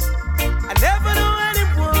 I never knew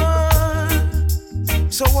anyone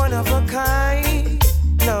so one of a kind,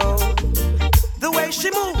 no. The way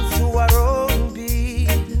she moves to her own beat,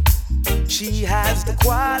 she has the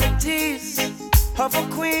qualities of a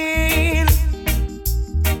queen.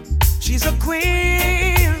 She's a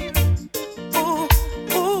queen. Ooh,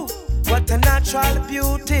 ooh, what a natural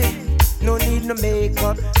beauty. No need no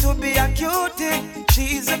makeup to be a cutie.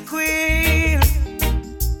 She's a queen.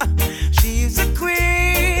 She's a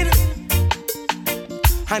queen.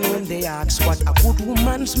 And when they ask what a good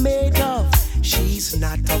woman's made of, she's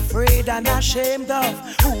not afraid and ashamed of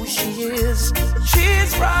who she is.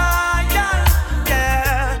 She's royal,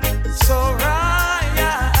 yeah, so royal.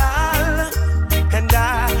 And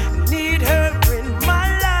I need her in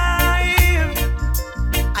my life.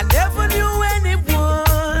 I never knew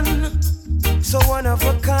anyone so one of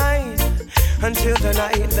a kind until the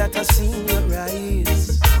night that I seen your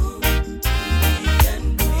eyes.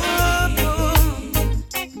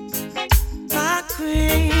 My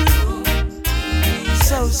queen,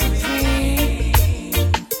 so supreme.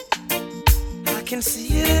 I can see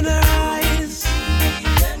it in her eyes,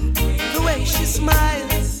 the way she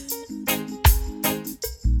smiles.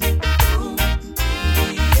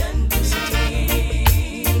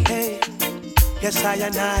 Hey, yes, I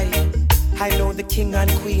know the king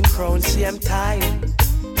and queen crown, same time.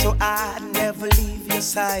 So I'd never leave your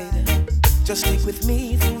side. Just stick with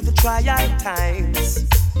me through the trial times.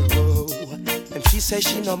 Oh, and she says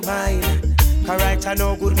she no mind. Correct, I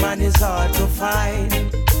know good man is hard to find.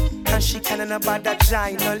 And she can't about that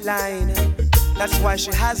giant no line. That's why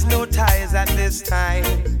she has no ties at this time.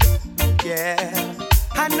 Yeah,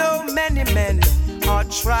 I know many men are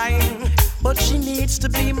trying, but she needs to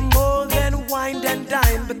be more than wine and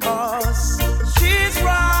dine, because she's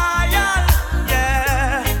royal,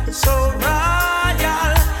 yeah, so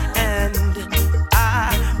royal. And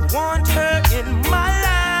I want her in my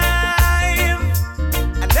life.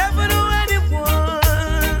 I never knew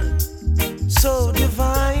anyone so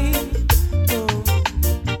divine.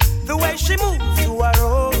 The way she moves to her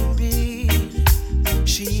own beat,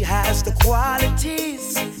 she has the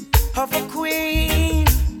qualities of a queen,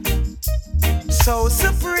 so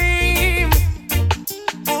supreme.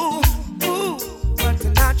 Ooh, ooh, what a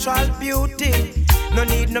natural beauty. No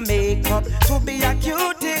need no makeup to be a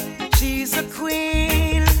cutie. She's a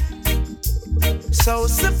queen, so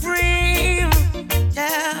supreme,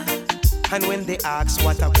 yeah. And when they ask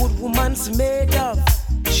what a good woman's made of,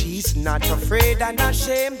 she's not afraid and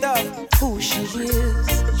ashamed of who she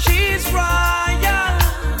is. She's royal,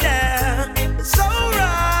 yeah, so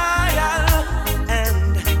royal.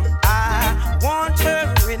 And I want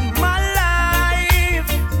her in my life.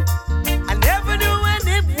 I never knew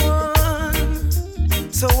anyone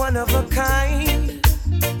so one of a kind.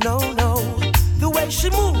 No, no, the way she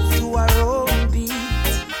moves to her own beat,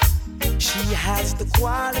 she has the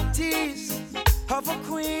qualities of a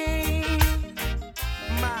queen.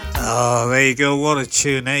 Oh, there you go. What a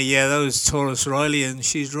tune, eh? Yeah, that was Taurus Riley and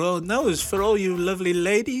she's royal. And that was for all you lovely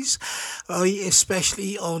ladies,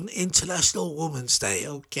 especially on International Women's Day.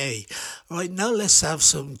 Okay. Right, now let's have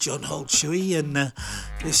some John Holt Shuey, and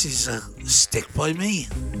this is Stick By Me.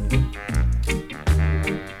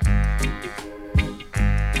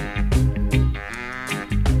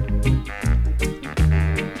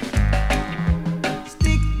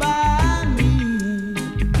 Stick by me,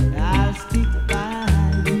 I'll stick by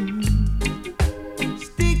you.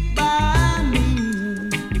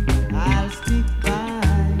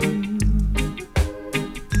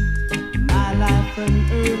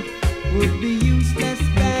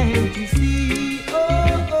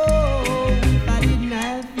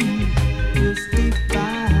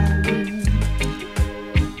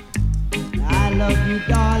 love you,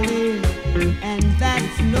 darling, and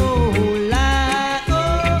that's no lie.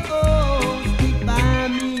 Oh, oh, stick by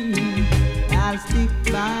me, I'll stick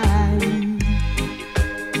by you.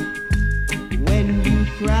 When you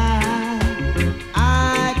cry,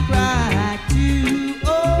 I cry too.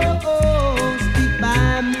 Oh, oh, stick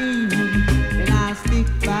by me, and I'll stick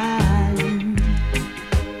by you.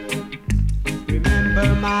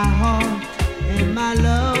 Remember my heart and my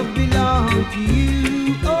love belong to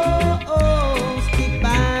you. Oh, oh, stick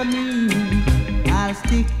by me, I'll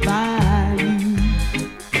stick by you.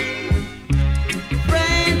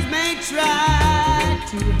 Friends may try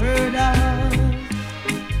to hurt us,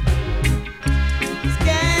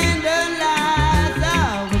 scandalize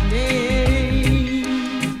our name.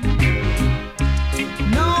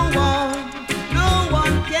 No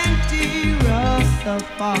one can tear us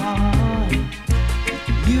apart.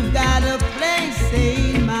 You've got a place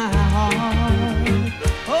in my heart.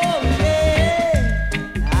 Oh yeah,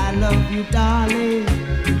 I love you, darling,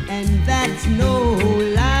 and that's no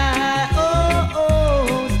lie. Oh,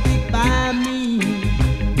 oh, stick by me,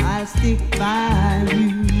 I'll stick by you.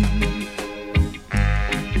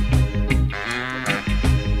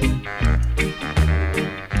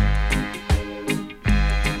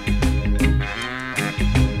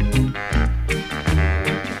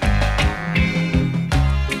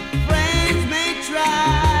 Friends may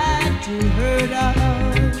try to hurt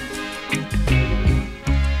us,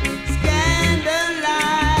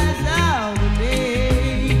 scandalize our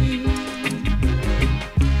name.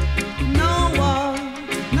 No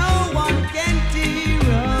one can tear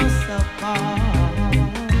us apart.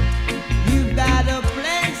 You've got a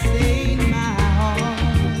place in my heart.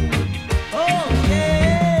 Oh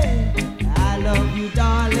yeah, I love you,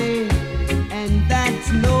 darling, and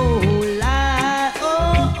that's no lie.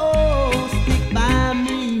 Oh, oh, stick by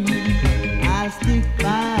me, I'll stick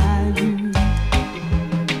by you.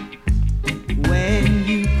 When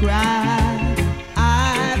you cry, I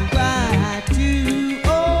cry too.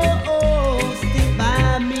 Oh, oh, stick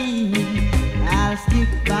by me, I'll stick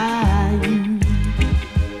by you.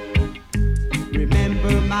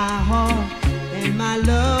 Remember my heart and my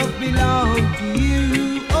love belong to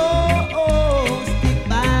you. Oh, oh, stick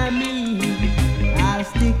by me, I'll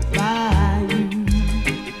stick by you.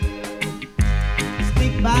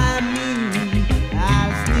 Stick by me,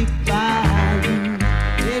 I'll stick by you.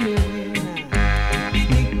 Anyway now,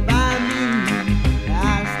 stick by me,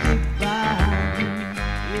 I'll stick by you.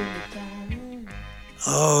 Anytime.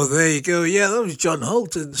 Oh, there you go. Yeah, that was John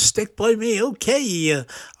Holt and Stick By Me. Okay, here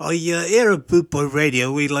at Boot Boy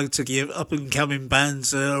Radio, we like to give up-and-coming bands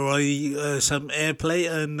some airplay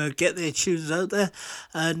and get their tunes out there.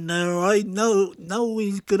 And I know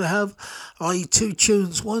we're going to have two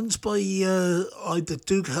tunes. One's by the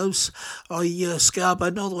Duke House, ska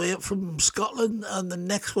band all the way up from Scotland, and the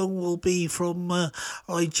next one will be from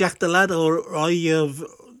Jack the Lad,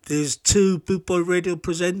 there's two Boot Boy Radio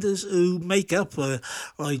presenters who make up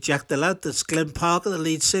Jack the Lad. That's Glenn Parker, the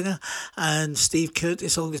lead singer, and Steve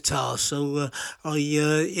Curtis on guitar. So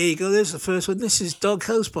here you go. There's the first one. This is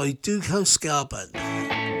Doghouse by Duke House Ska Band.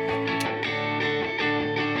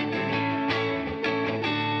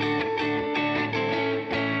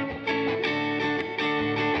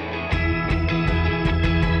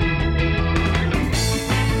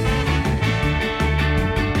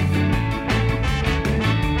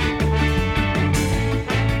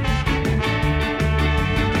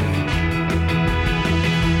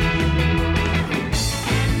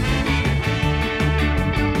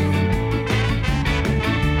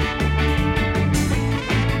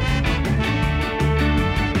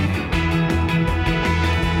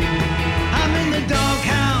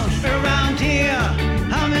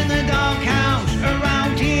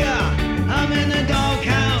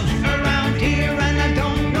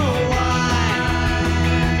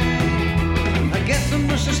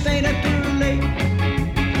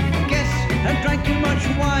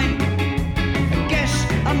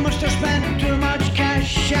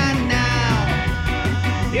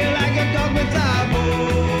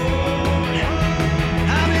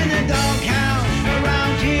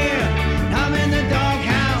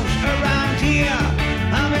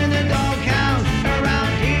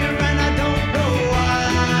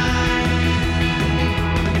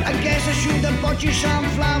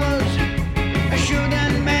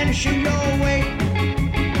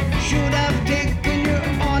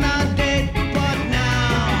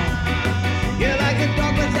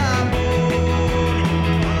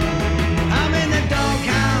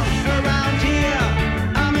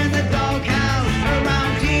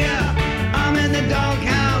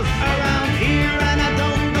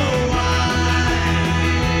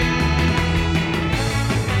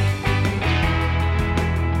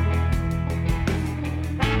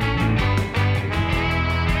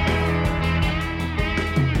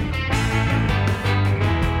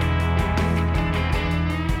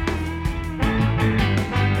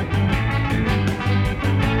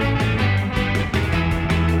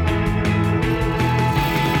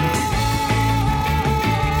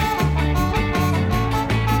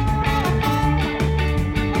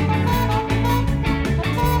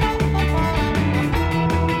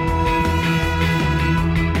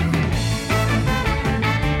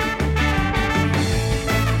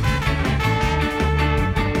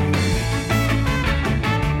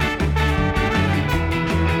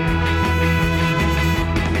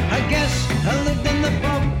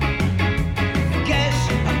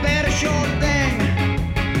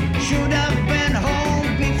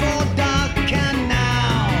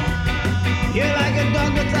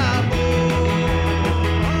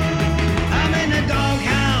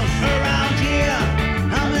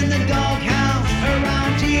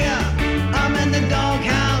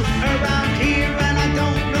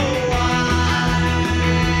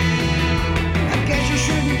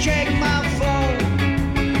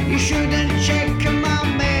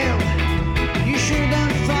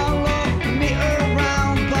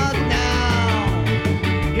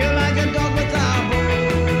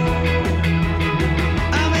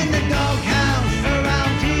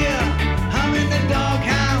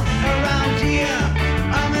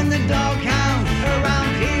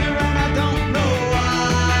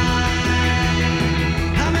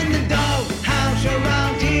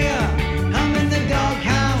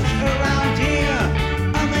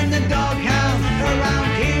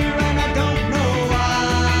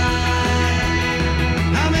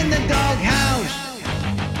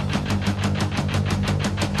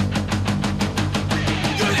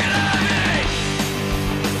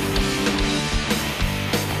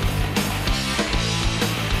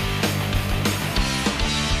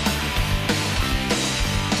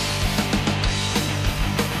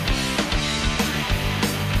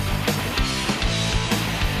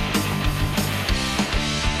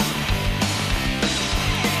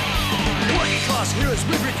 heroes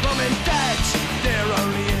with rich mum and dads. They're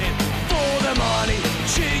only in it for the money,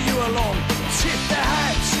 cheer you along, tip their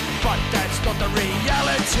hats. But that's not the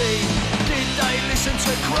reality. Did they listen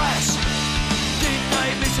to Crass? Did they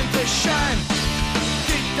listen to Shan?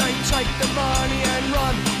 Did they take the money and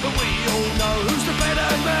run? But we all know who's the better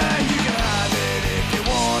man. You can have it if you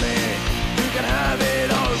want it. You can have it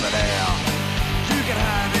over there. You can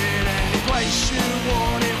have it any place you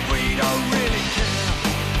want it. We don't really care.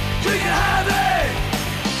 You can have it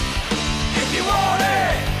if you want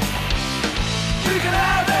it. You can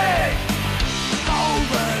have it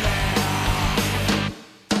over there.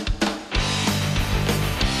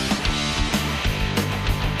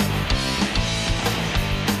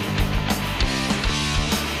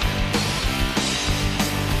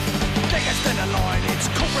 A line, it's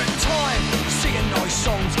corporate time. Singing nice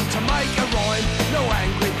songs to make a rhyme. No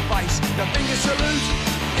angry face, no finger salute.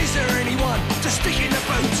 Is there anyone to stick in the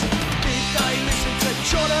boot? Did they listen to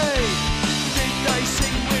Johnny? Did they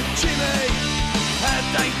sing with Jimmy? Had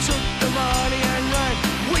they took the money and ran?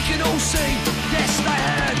 We can all see, yes they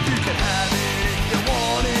had. You can have it if you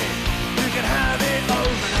want it. You can have it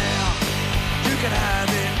over there. You can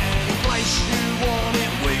have it any place you want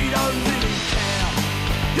it. We don't really care.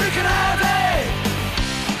 You can have it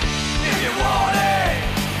if you want it.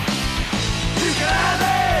 You can have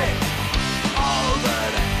it over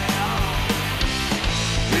there.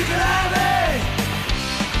 You can have it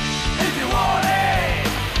if you want it.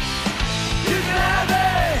 You can have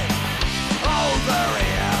it over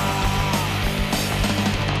here.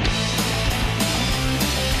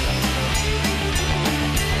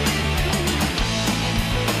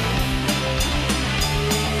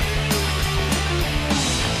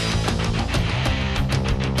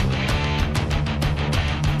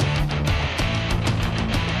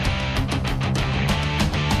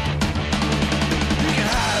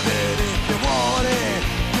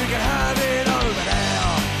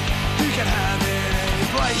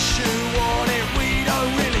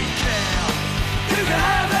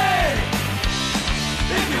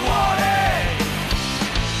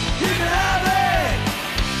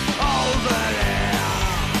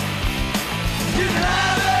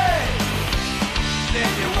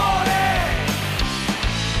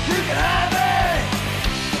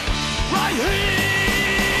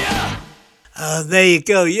 There you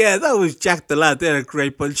go. Yeah, that was Jack the Lad. They're a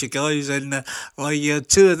great bunch of guys, and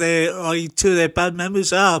two of their band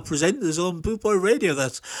members are presenters on Boot Boy Radio.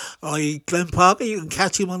 That's Glenn Parker. You can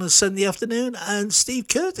catch him on a Sunday afternoon, and Steve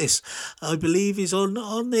Curtis, I believe, is on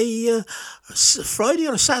a Friday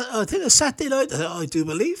or I think a Saturday night. I do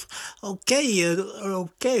believe. Okay.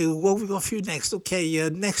 What we got for you next? Okay.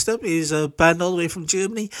 Next up is a band all the way from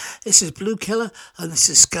Germany. This is Blue Killer, and this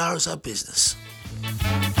is Scars Our Business.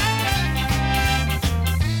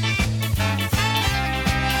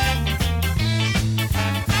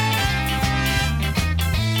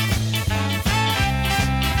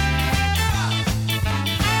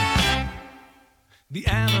 The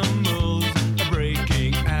animals are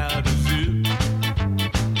breaking out of zoo,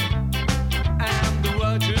 and the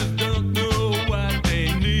watchers don't know what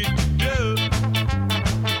they need to do.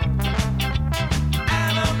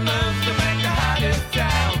 Animals to make the hottest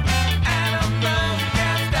sound. Animals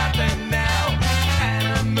can't stop them now.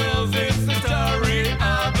 Animals, it's the story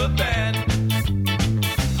of a band.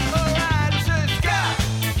 Alright, so Scott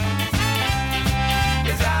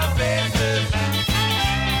is our business.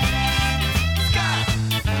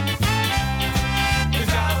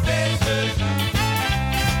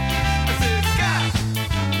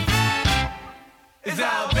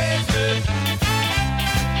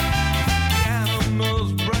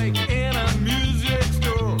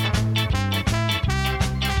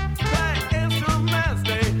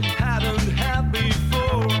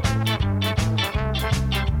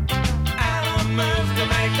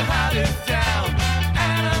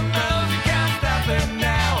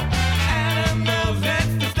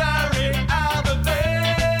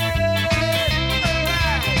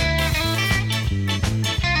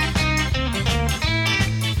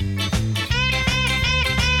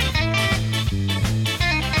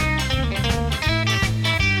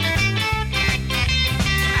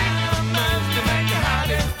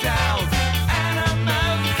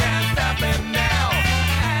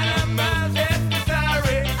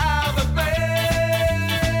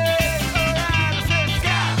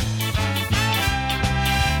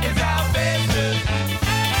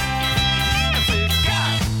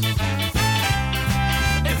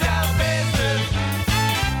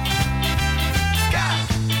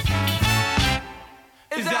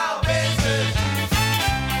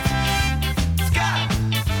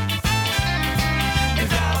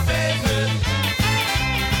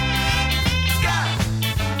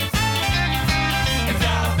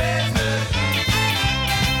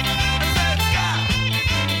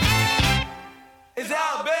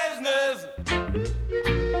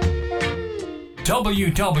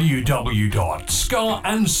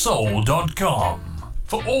 www.scarandsoul.com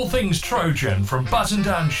for all things Trojan, from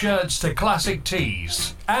button-down shirts to classic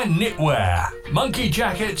tees and knitwear, monkey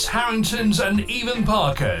jackets, Harringtons and even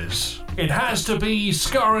Parkers. It has to be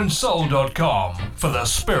scarandsoul.com for the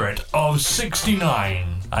spirit of 69.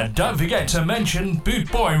 And don't forget to mention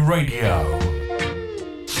Boot Boy Radio.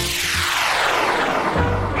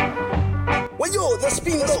 Well, yo, the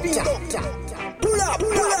spin doctor. Pull up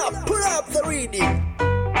the reading.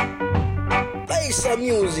 Play some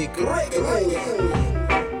music, reggae.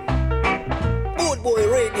 Boot Boy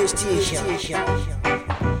Radio Station.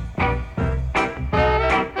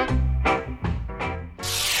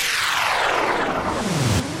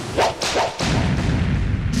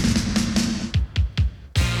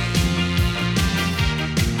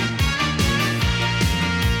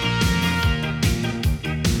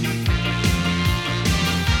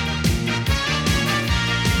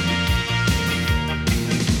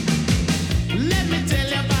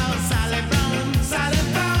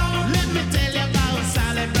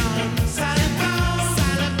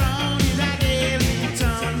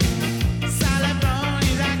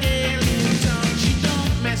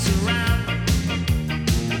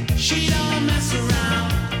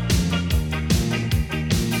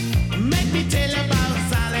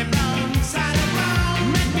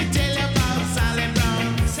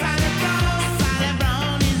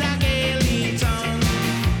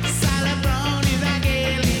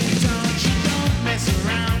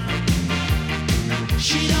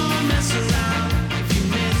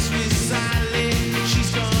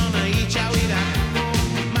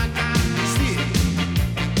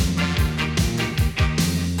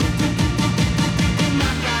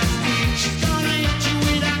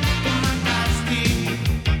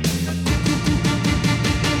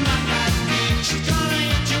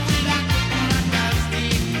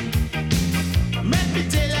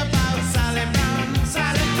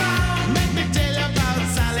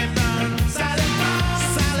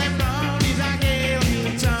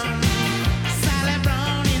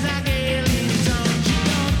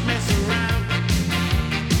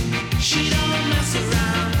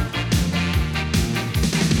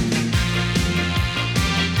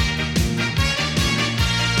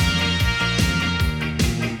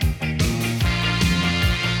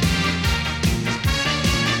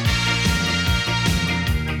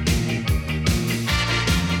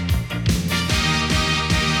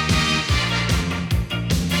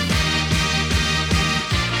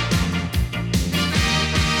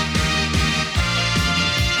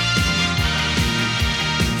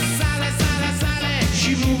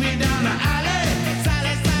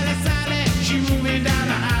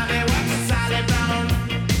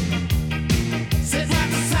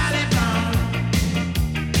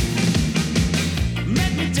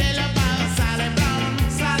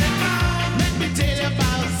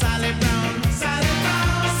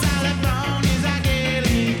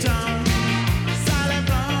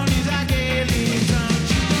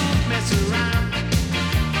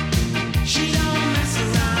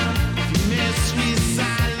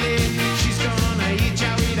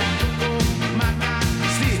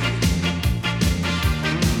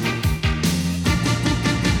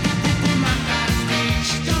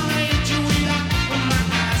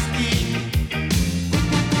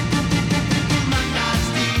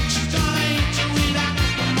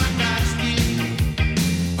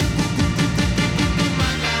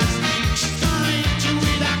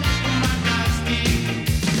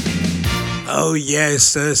 Oh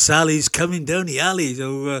yes, Sally's coming down the alley.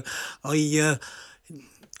 So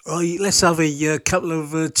let's have a couple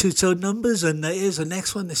of two-tone numbers, and here's the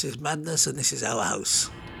next one. This is Madness, and this is Our House.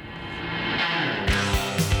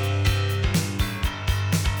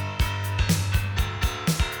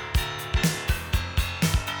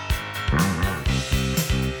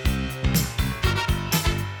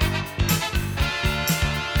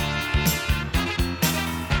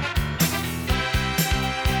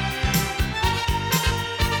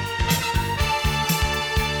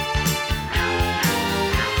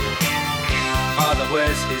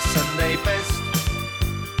 Wears his Sunday best.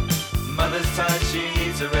 Mother's tired, she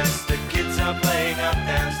needs a rest. The kids are playing up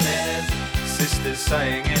downstairs. Sister's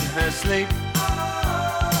sighing in her sleep.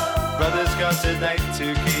 Brother's got a date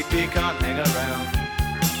to keep, he can't hang around.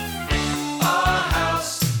 Our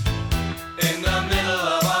house in the middle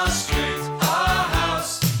of our street. Our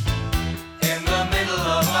house in the middle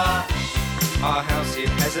of our house. It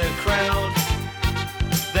has a crowd.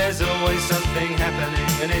 There's always something happening,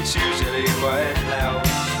 and it's usually quite loud.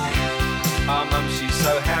 Our mum, she's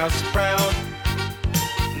so house proud.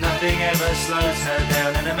 Nothing ever slows her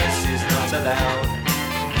down, and a mess is not not allowed.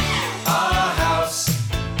 Our house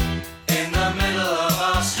in the middle of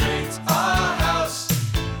our street. Our house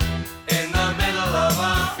in the middle of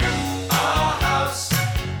our house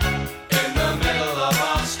in the middle of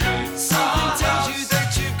our street. Something tells you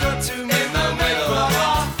that you've got to move in the middle of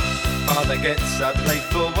our. Father gets up late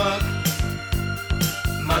for work.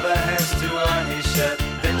 Mother has to iron his shirt.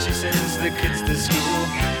 Then she sends the kids to school.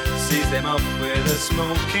 Sees them off with a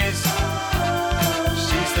small kiss.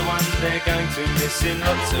 She's the one they're going to miss in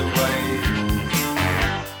lots of ways.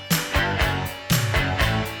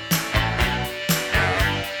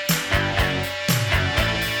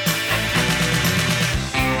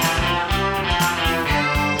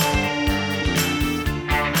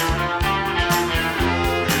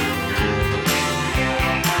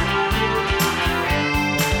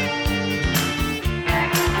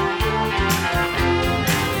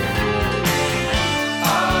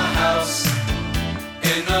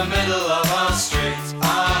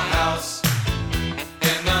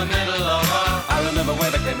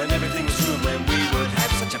 And everything was room when we would have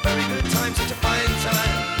such a very good time, such a fine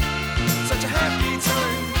time, such a happy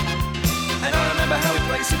time. And I remember how we'd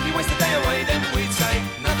play, simply waste the day away. Then we'd say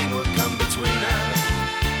nothing would come between us,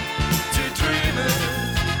 two dreamers.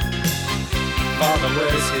 Father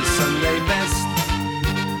wears his Sunday best.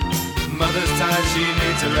 Mother's tired, she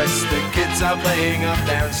needs a rest. The kids are playing up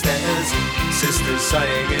downstairs. Sister's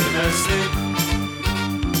sighing in her sleep.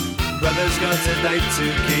 Brother's got a date to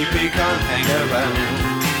keep, he can't hang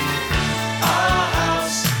around. Our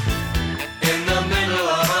house in the middle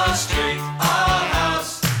of our street. Our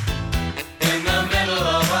house in the middle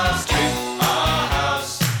of our street. Our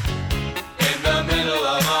house in the middle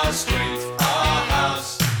of our street. Our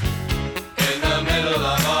house in the middle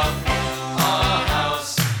of our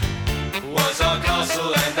house was our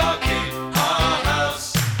castle and our keep. Our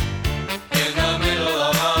house in the middle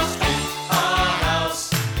of our street. Our house,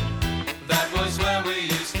 that was where we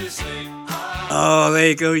used to sleep. Oh, there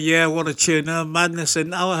you go. Yeah, what a tune. Madness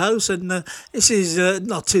in Our House. And this is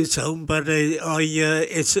not two-tone, but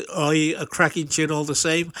it's a cracking tune all the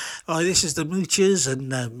same. This is the Moochers,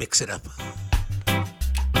 and mix it up.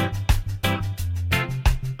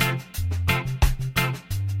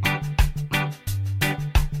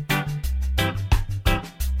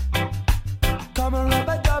 Come and rub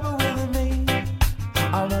a double with me.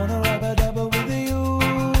 I wanna rub a double with you.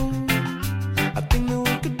 I think that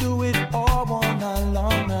we could do it all one night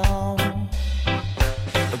long now.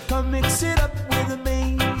 Come mix it up with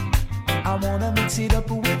me. I wanna mix it up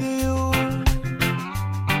with you.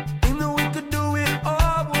 Think that we could do it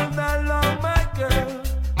all one night long, my girl.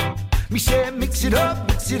 Me say mix it up,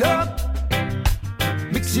 mix it up.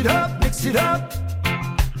 Mix it up, mix it up.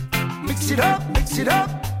 Mix it up, mix it up.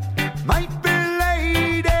 My pretty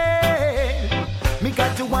lady, me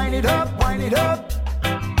got to wind it up, wind it up.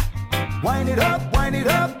 Wind it up, wind it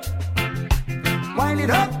up. Wind it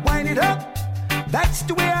up, wind it up. That's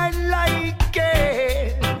the way I like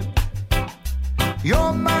it.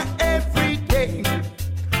 You're my everyday.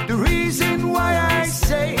 The reason why I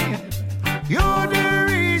say you're the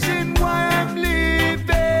reason why I'm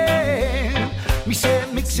living. Me say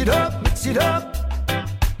mix it up, mix it up.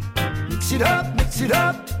 Mix it up, mix it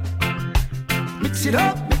up. Mix it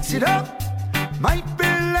up, mix it up. My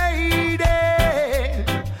pretty lady,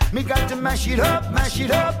 me got to mash it up, mash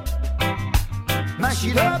it up. Mash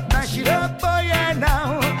it up, oh yeah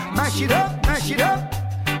now. Mash it up,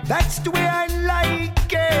 that's the way I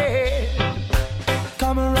like it.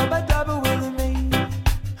 Come and rub a double with me.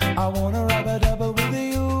 I wanna rub a double with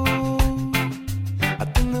you. I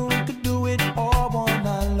think that we could do it all one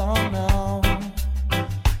night long now.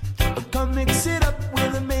 Come mix it up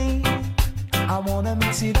with me. I wanna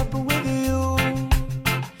mix it up with you.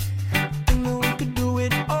 Think that we could do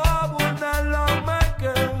it all one night long, my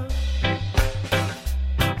girl.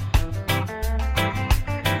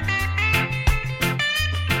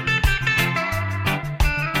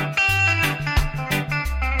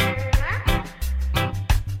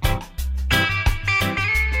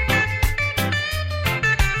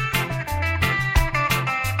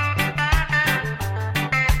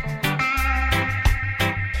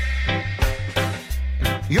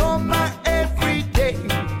 You're my everyday.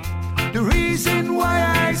 The reason why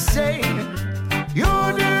I say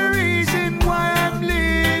you're the reason why I'm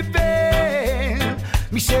living.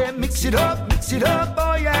 Me say mix it up,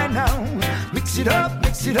 oh yeah now. Mix it up,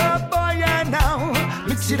 oh yeah now.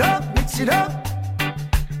 Mix it up.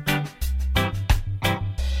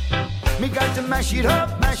 Me got to mash it up,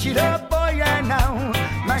 oh yeah now.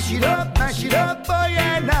 Mash it up, oh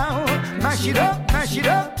yeah now. Mash it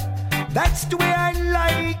up. That's the way I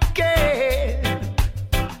like it.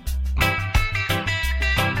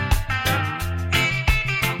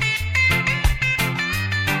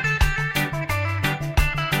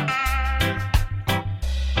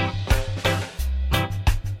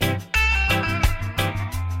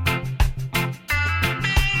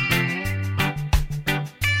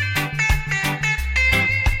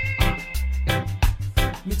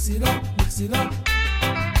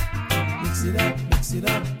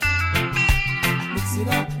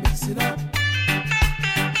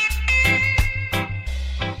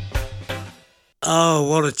 Oh,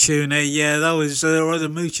 what a tune, eh? Yeah, that was right, the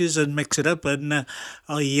Moochers and Mix It Up. And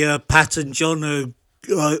Pat and John are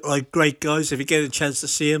great guys. If you get a chance to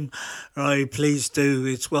see them, please do.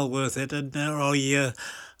 It's well worth it. And I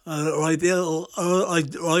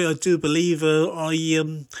do believe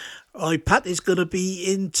Pat is going to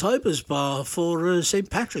be in Tiber's Bar for St.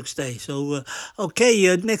 Patrick's Day. So,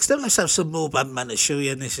 okay, next up, let's have some more Batman to show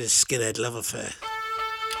you. And this is Skinhead Love Affair.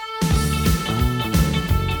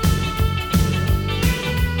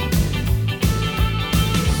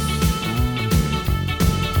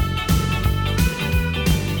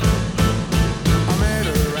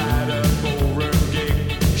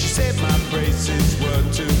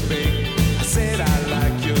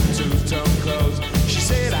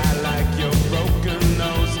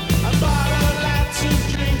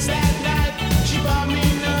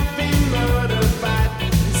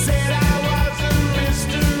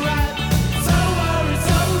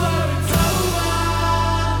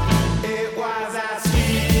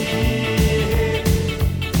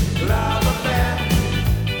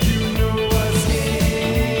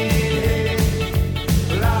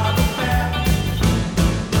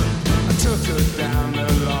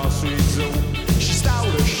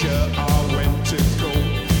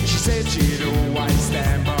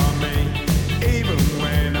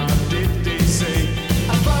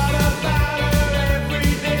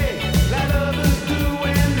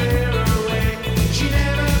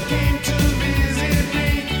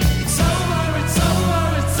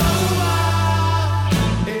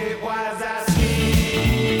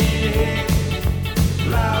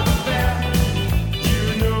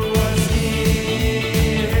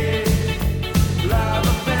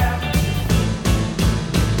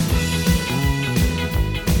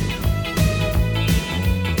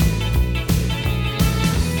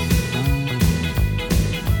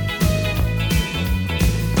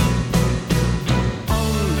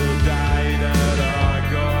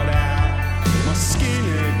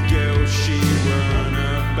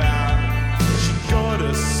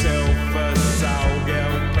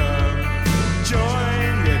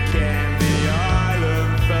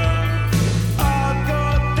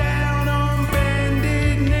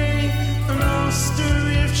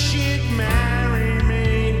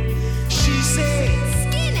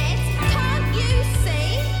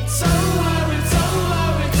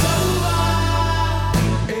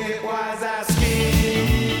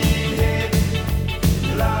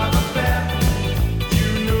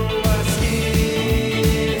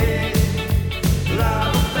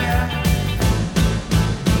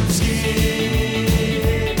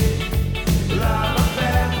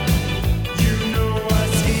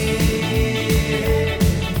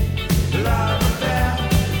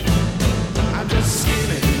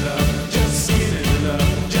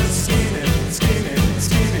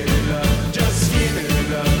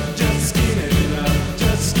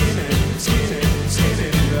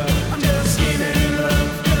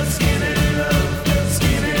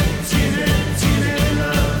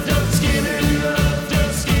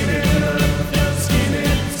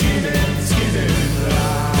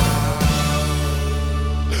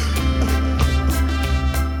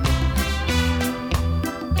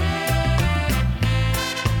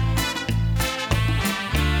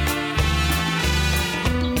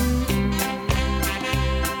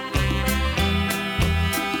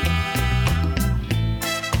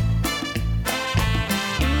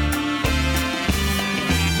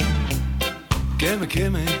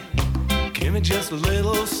 Give me just a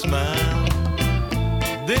little smile.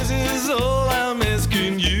 This is all I'm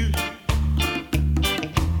asking you.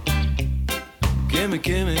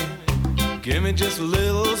 Give me just a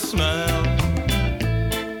little smile.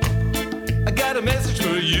 I got a message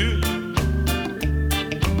for you.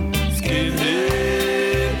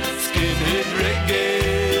 Skinhead, skinhead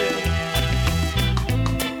reggae.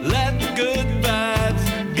 Let the good vibes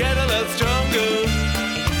get a lot stronger.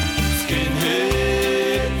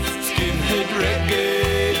 Skinhead, skinhead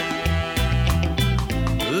reggae.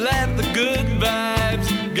 Let the good vibes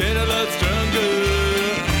get a lot stronger.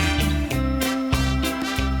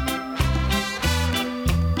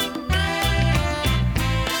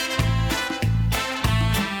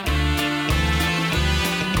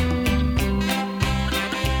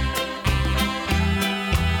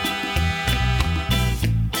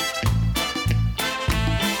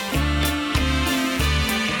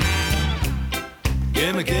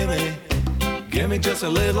 Give me just a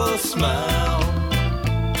little smile.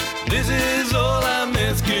 This is all I'm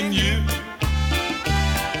asking you.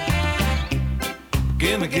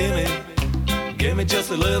 Give me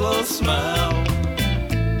just a little smile.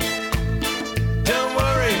 Don't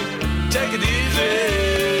worry, take it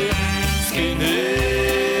easy.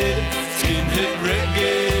 skinhead, skinhead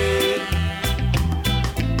reggae.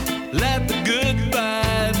 Let the good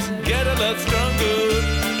vibes get a lot stronger.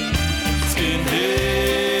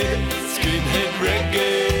 Skinhead, skinhead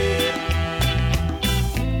reggae.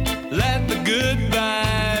 Let the good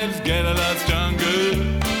vibes get a lot stronger.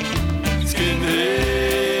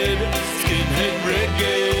 Skinhead, skinhead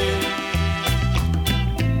reggae.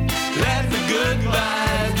 Let the good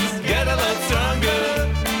vibes get a lot stronger.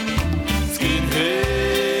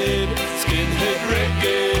 Skinhead, skinhead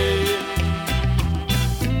reggae.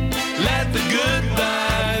 Let the good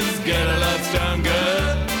vibes get a lot stronger.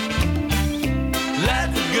 Let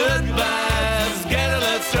the good vibes get a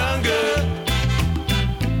lot stronger.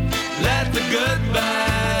 Let the good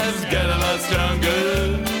vibes get a lot stronger.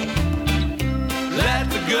 Let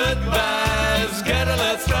the good vibes get a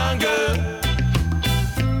lot stronger.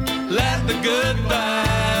 Let the good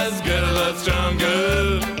vibes get a lot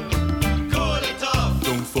stronger. Call it off.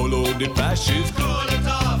 Don't follow the fascists. Call it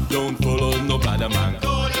off. Don't follow no bad man.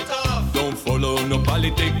 Call it off. Don't follow no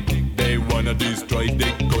politics. They wanna destroy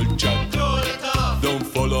the culture. Call it off. Don't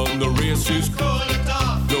follow no racists. Call it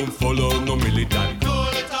off. Don't follow no militant.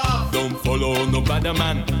 Call it off. Don't follow no bad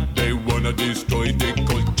man. They wanna destroy the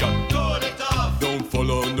culture. Call it off. Don't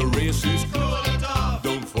follow no racists. Call it off.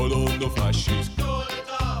 Don't follow no fascists.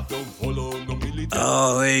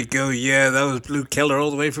 Oh, there you go. Yeah, that was Blue Keller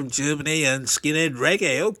all the way from Germany and Skinhead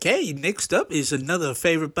Reggae. Okay, next up is another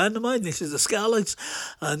favourite band of mine. This is the Scarlets,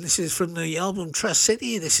 and this is from the album Trust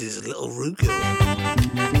City. This is Little Rude Girl.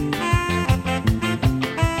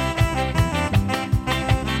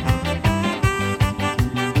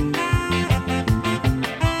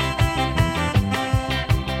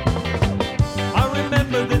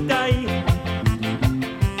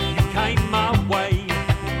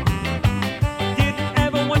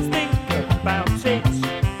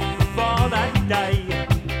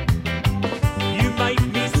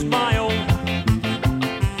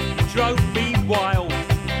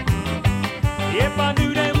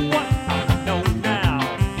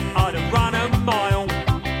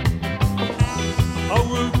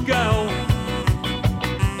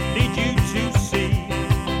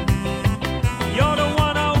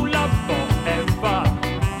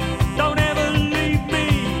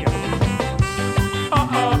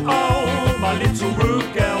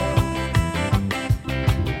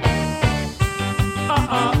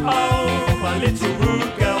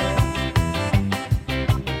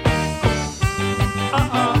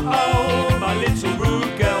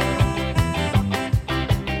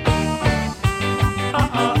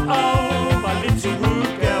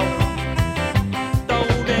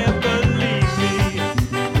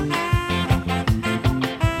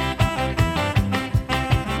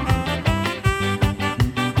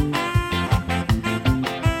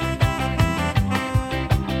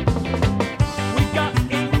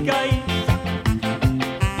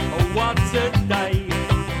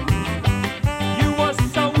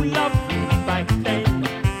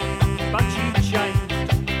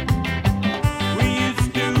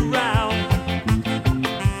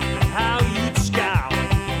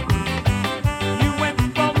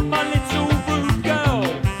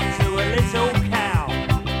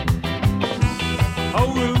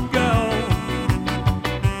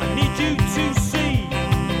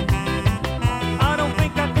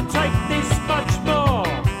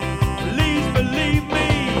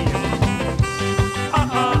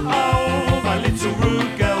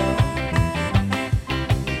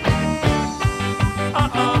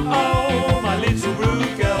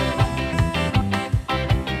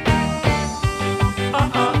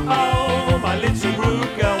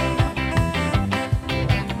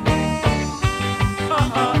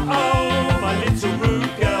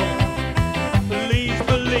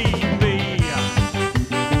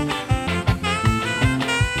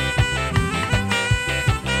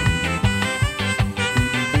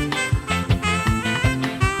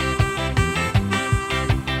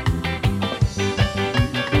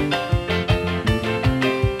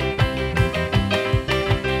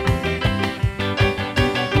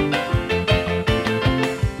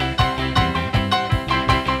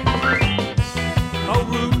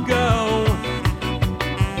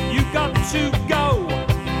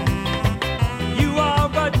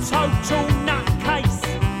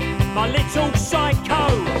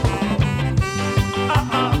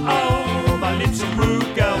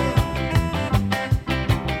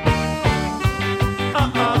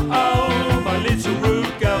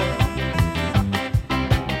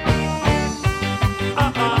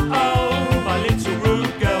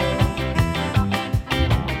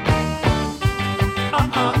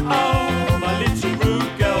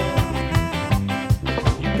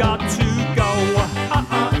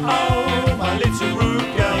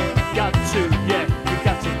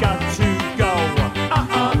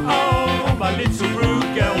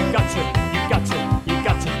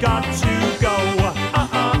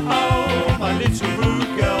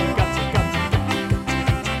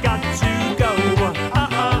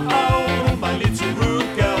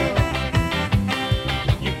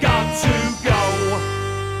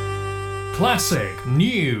 classic,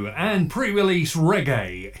 new and pre-release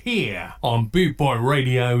reggae here on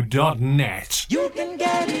bootboyradio.net. You can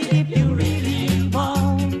get it if you really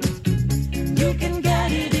want. You can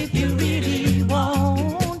get it if you really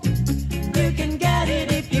want. You can get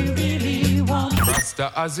it if you really want.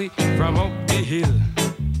 Rasta Ozzy from up the hill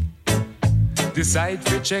decide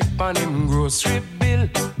to check on him grocery bill.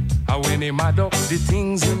 And when him add up the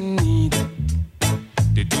things him need,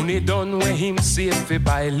 the tune done when him save fi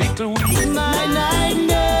buy little weed. I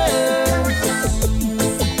know.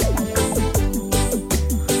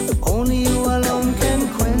 Only you alone can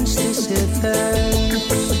quench this thirst.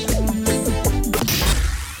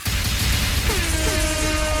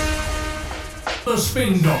 The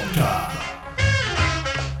Spin Doctor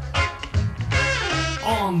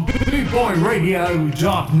on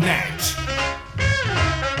bootboyradio.net.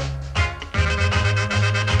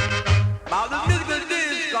 About the musical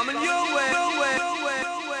disc coming your way.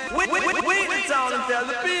 Wait the town and tell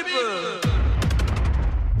the people.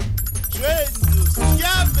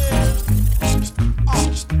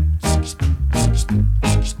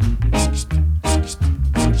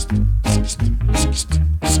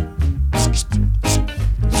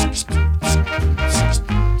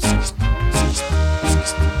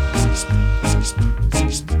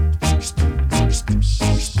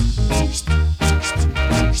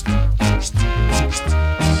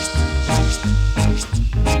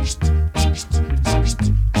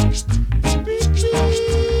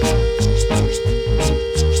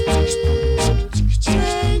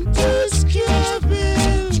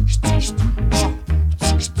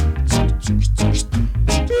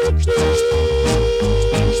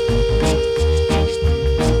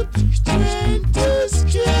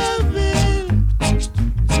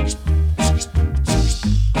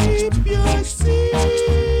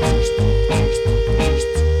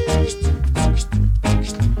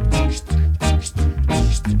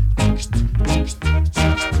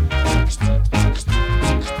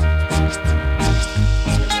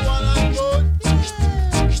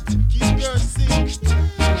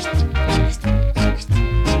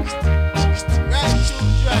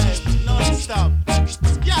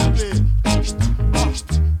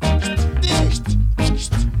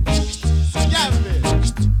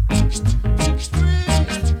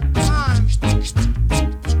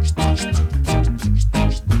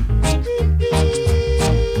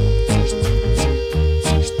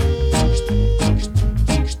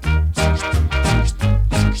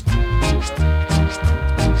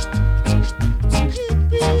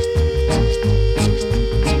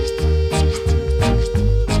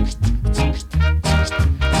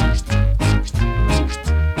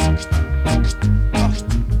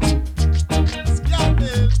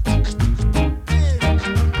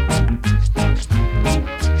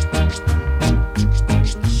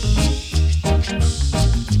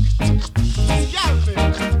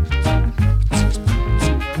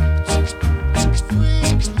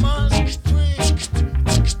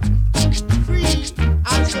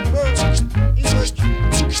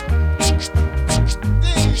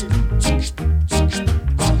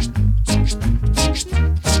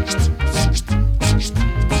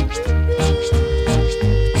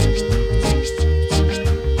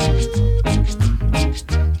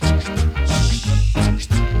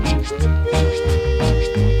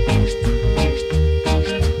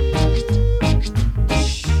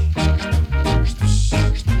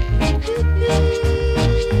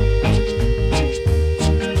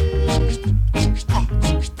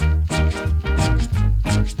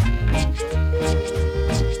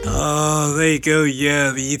 There you go,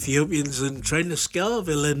 yeah, the Ethiopians and Trainer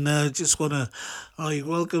Scarville, and just want to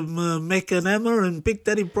welcome Mick and Emma and Big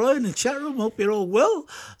Daddy Brian in the chat room. Hope you're all well.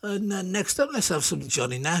 And next up, let's have some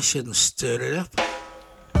Johnny Nash and stir it up.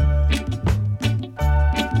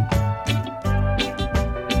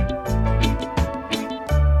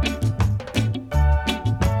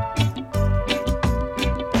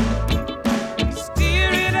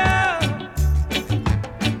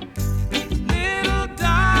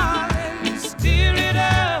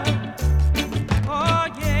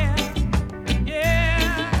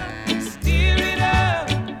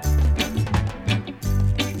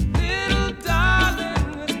 Little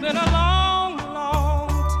darling, it's been a long, long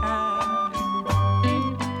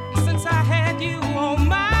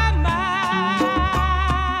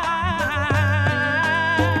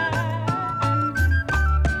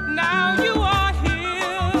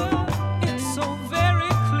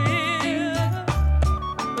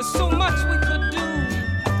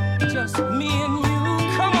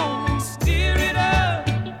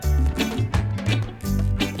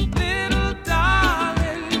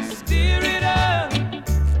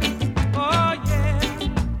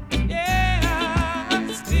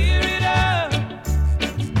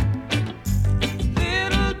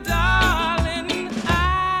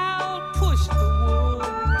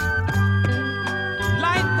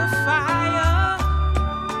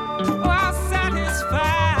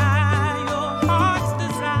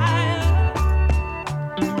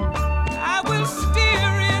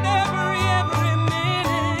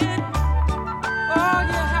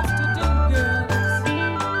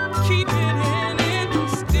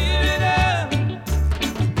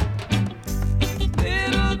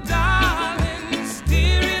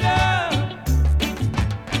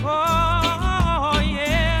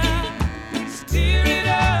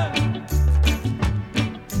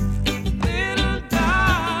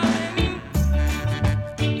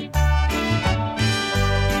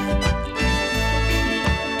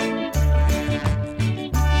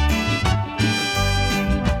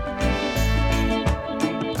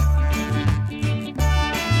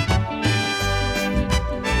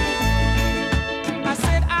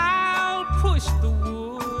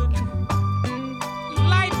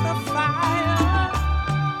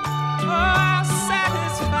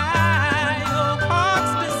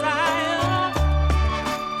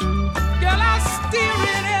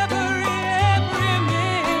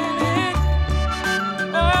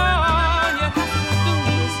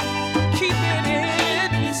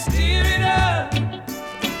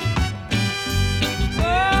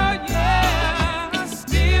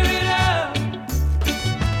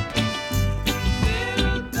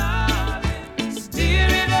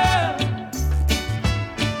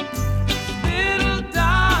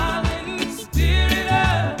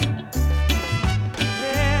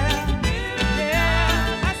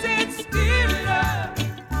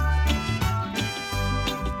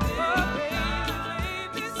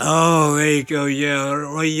there you go, yeah.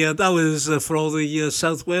 Right, that was for all the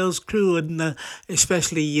South Wales crew, and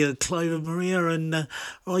especially Clive and Maria, and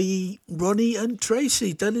Ronnie and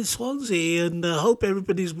Tracy down in Swansea. And I hope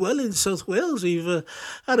everybody's well in South Wales. We've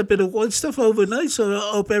had a bit of white stuff overnight, so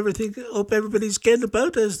I hope everybody's getting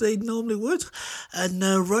about as they normally would. And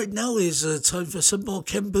right now is time for some more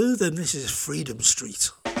Ken Booth, and this is Freedom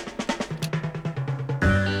Street.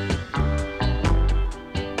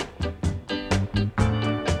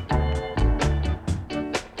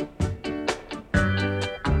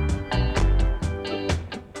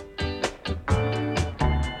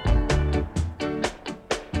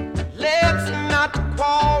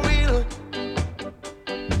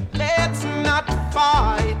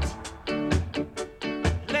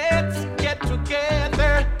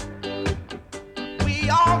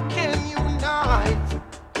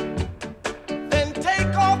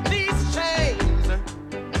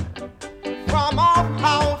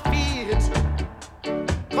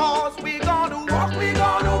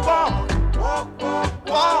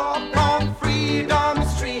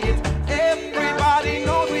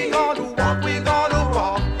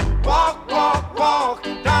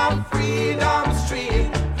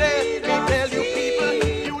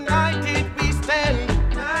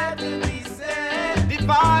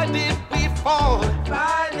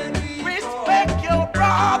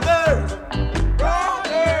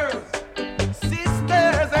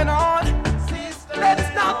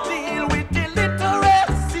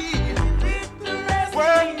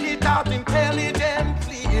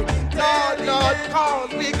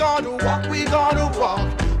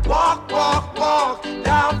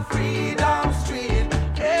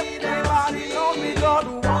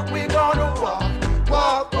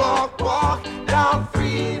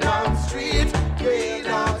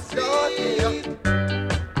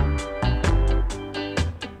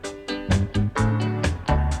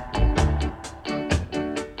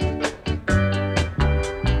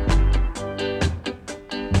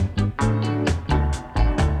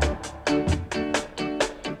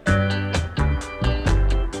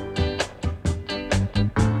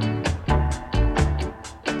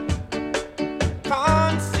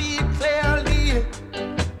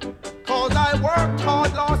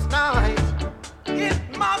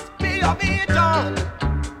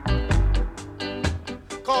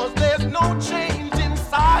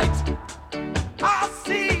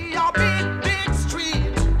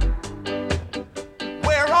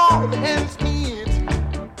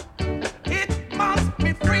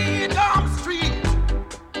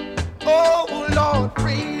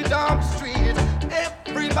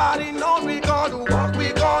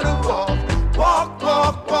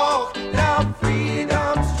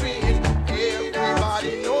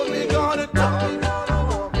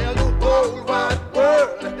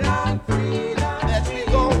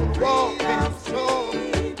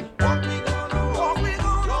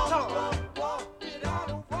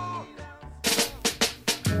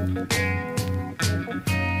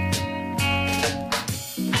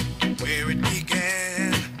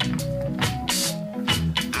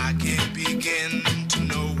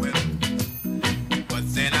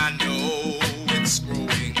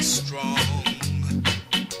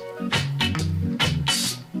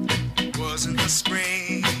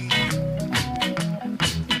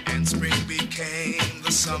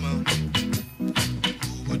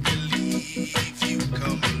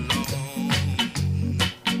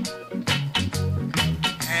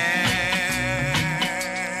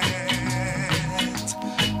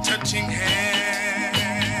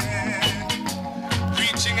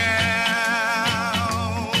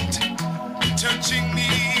 Touching me,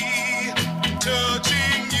 touching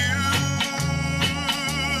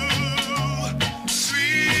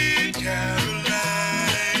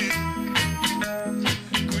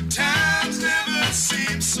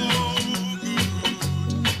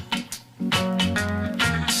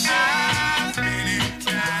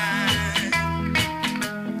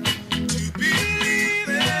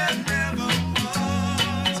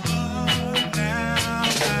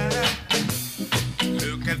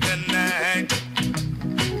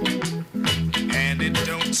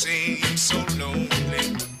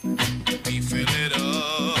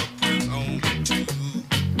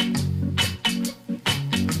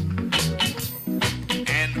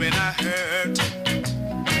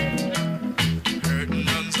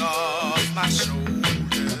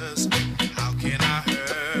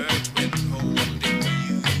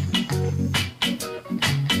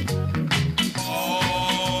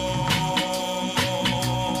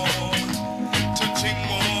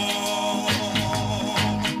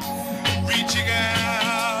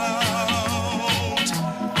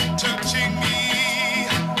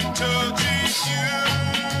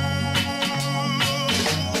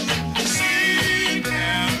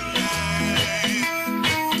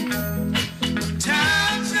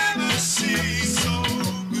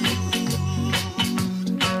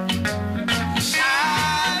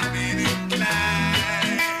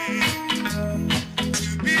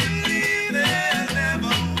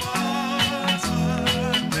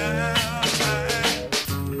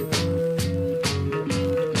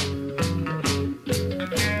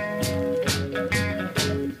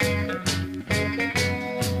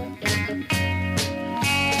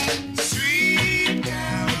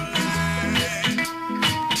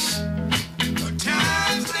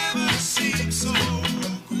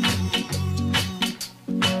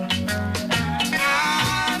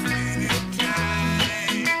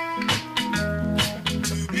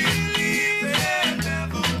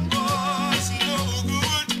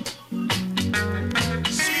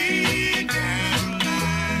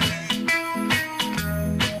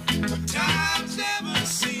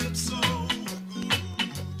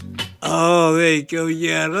Oh, there you go.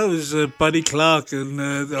 Yeah, that was Buddy Clark and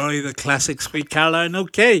the classic Sweet Caroline.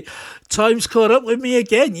 Okay, time's caught up with me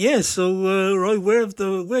again. Yeah, so right, where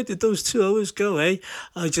did those 2 hours go? I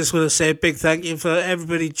just want to say a big thank you for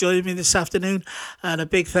everybody joining me this afternoon, and a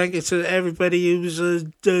big thank you to everybody who's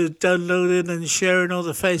downloading and sharing all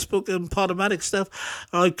the Facebook and Podomatic stuff.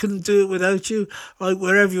 I couldn't do it without you. Right,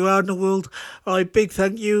 wherever you are in the world, right, big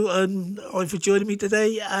thank you and for joining me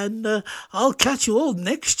today, and I'll catch you all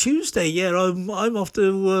next Tuesday. Yeah, I'm off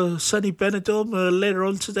to sunny Benidorm later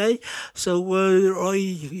on today, so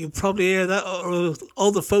you probably hear that.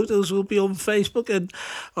 All the photos will be on Facebook, and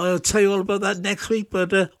I'll tell you all about that next week.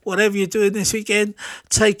 But whatever you're doing this weekend,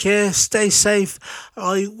 take care, stay safe.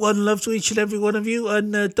 One love to each and every one of you,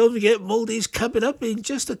 and don't forget Mouldy's coming up in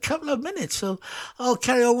just a couple of minutes. So I'll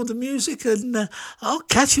carry on with the music, and I'll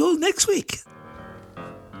catch you all next week.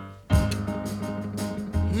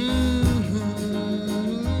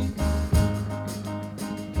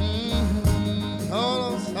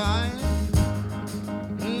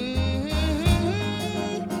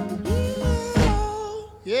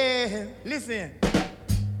 Yeah, listen.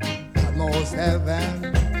 Almost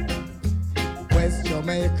heaven, West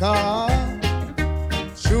Jamaica,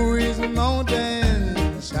 Chewy's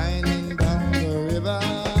mountain shining down the river.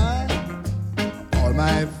 All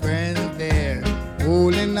my friends there,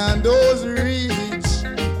 holding on those reeds,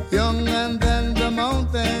 young and then the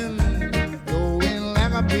mountain, going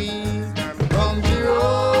like a bee from the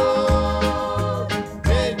road.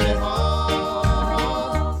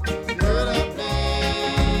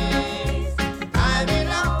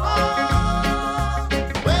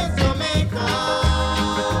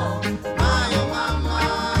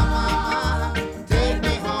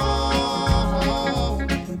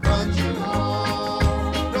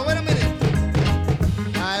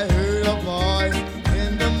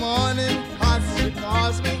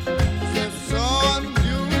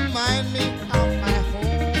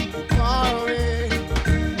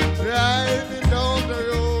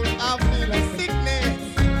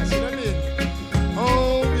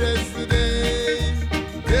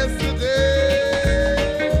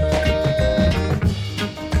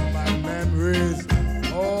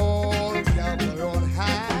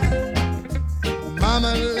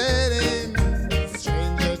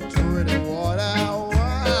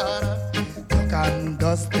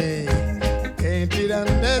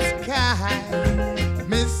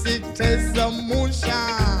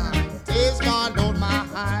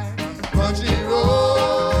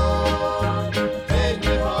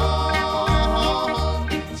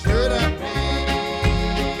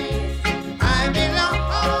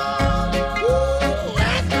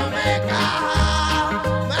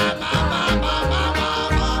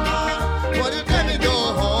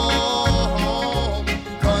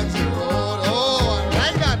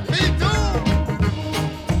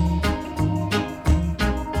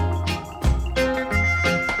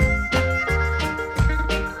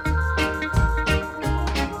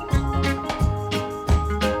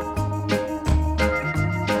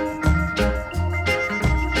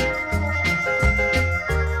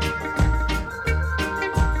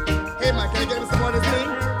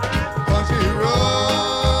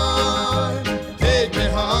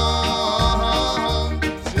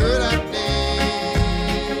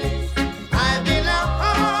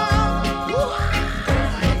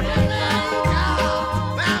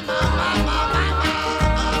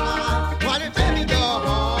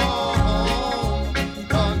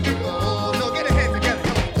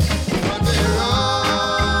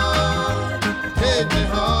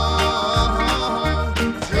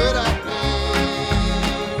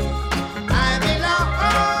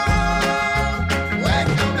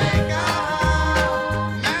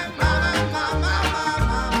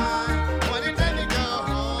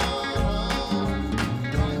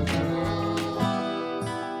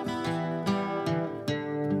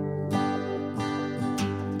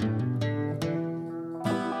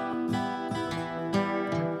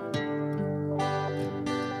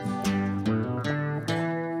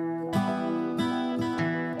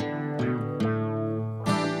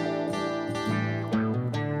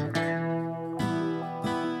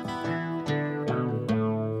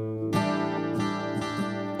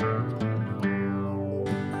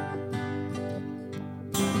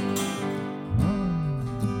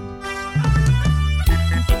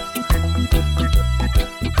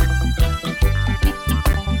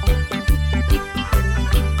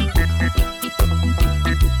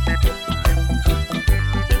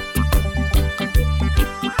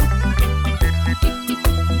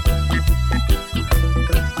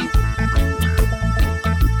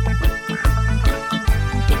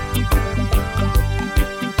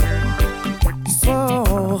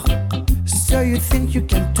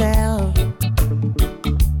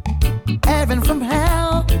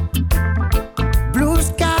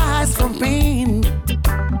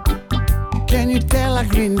 Can you tell a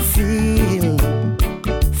green field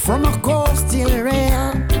from a coastal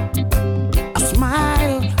rail? A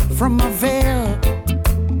smile from a veil.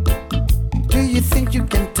 Do you think you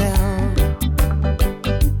can tell?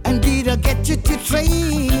 And did I get you to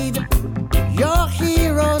trade your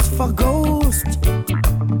heroes for ghosts?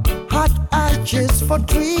 Hot ashes for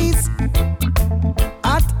trees,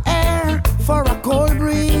 hot air for a cold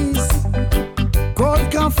breeze,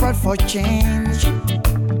 cold comfort for change.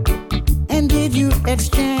 And did you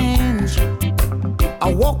exchange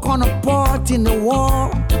a walk on a part in the war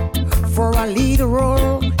for a lead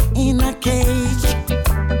role in a cage?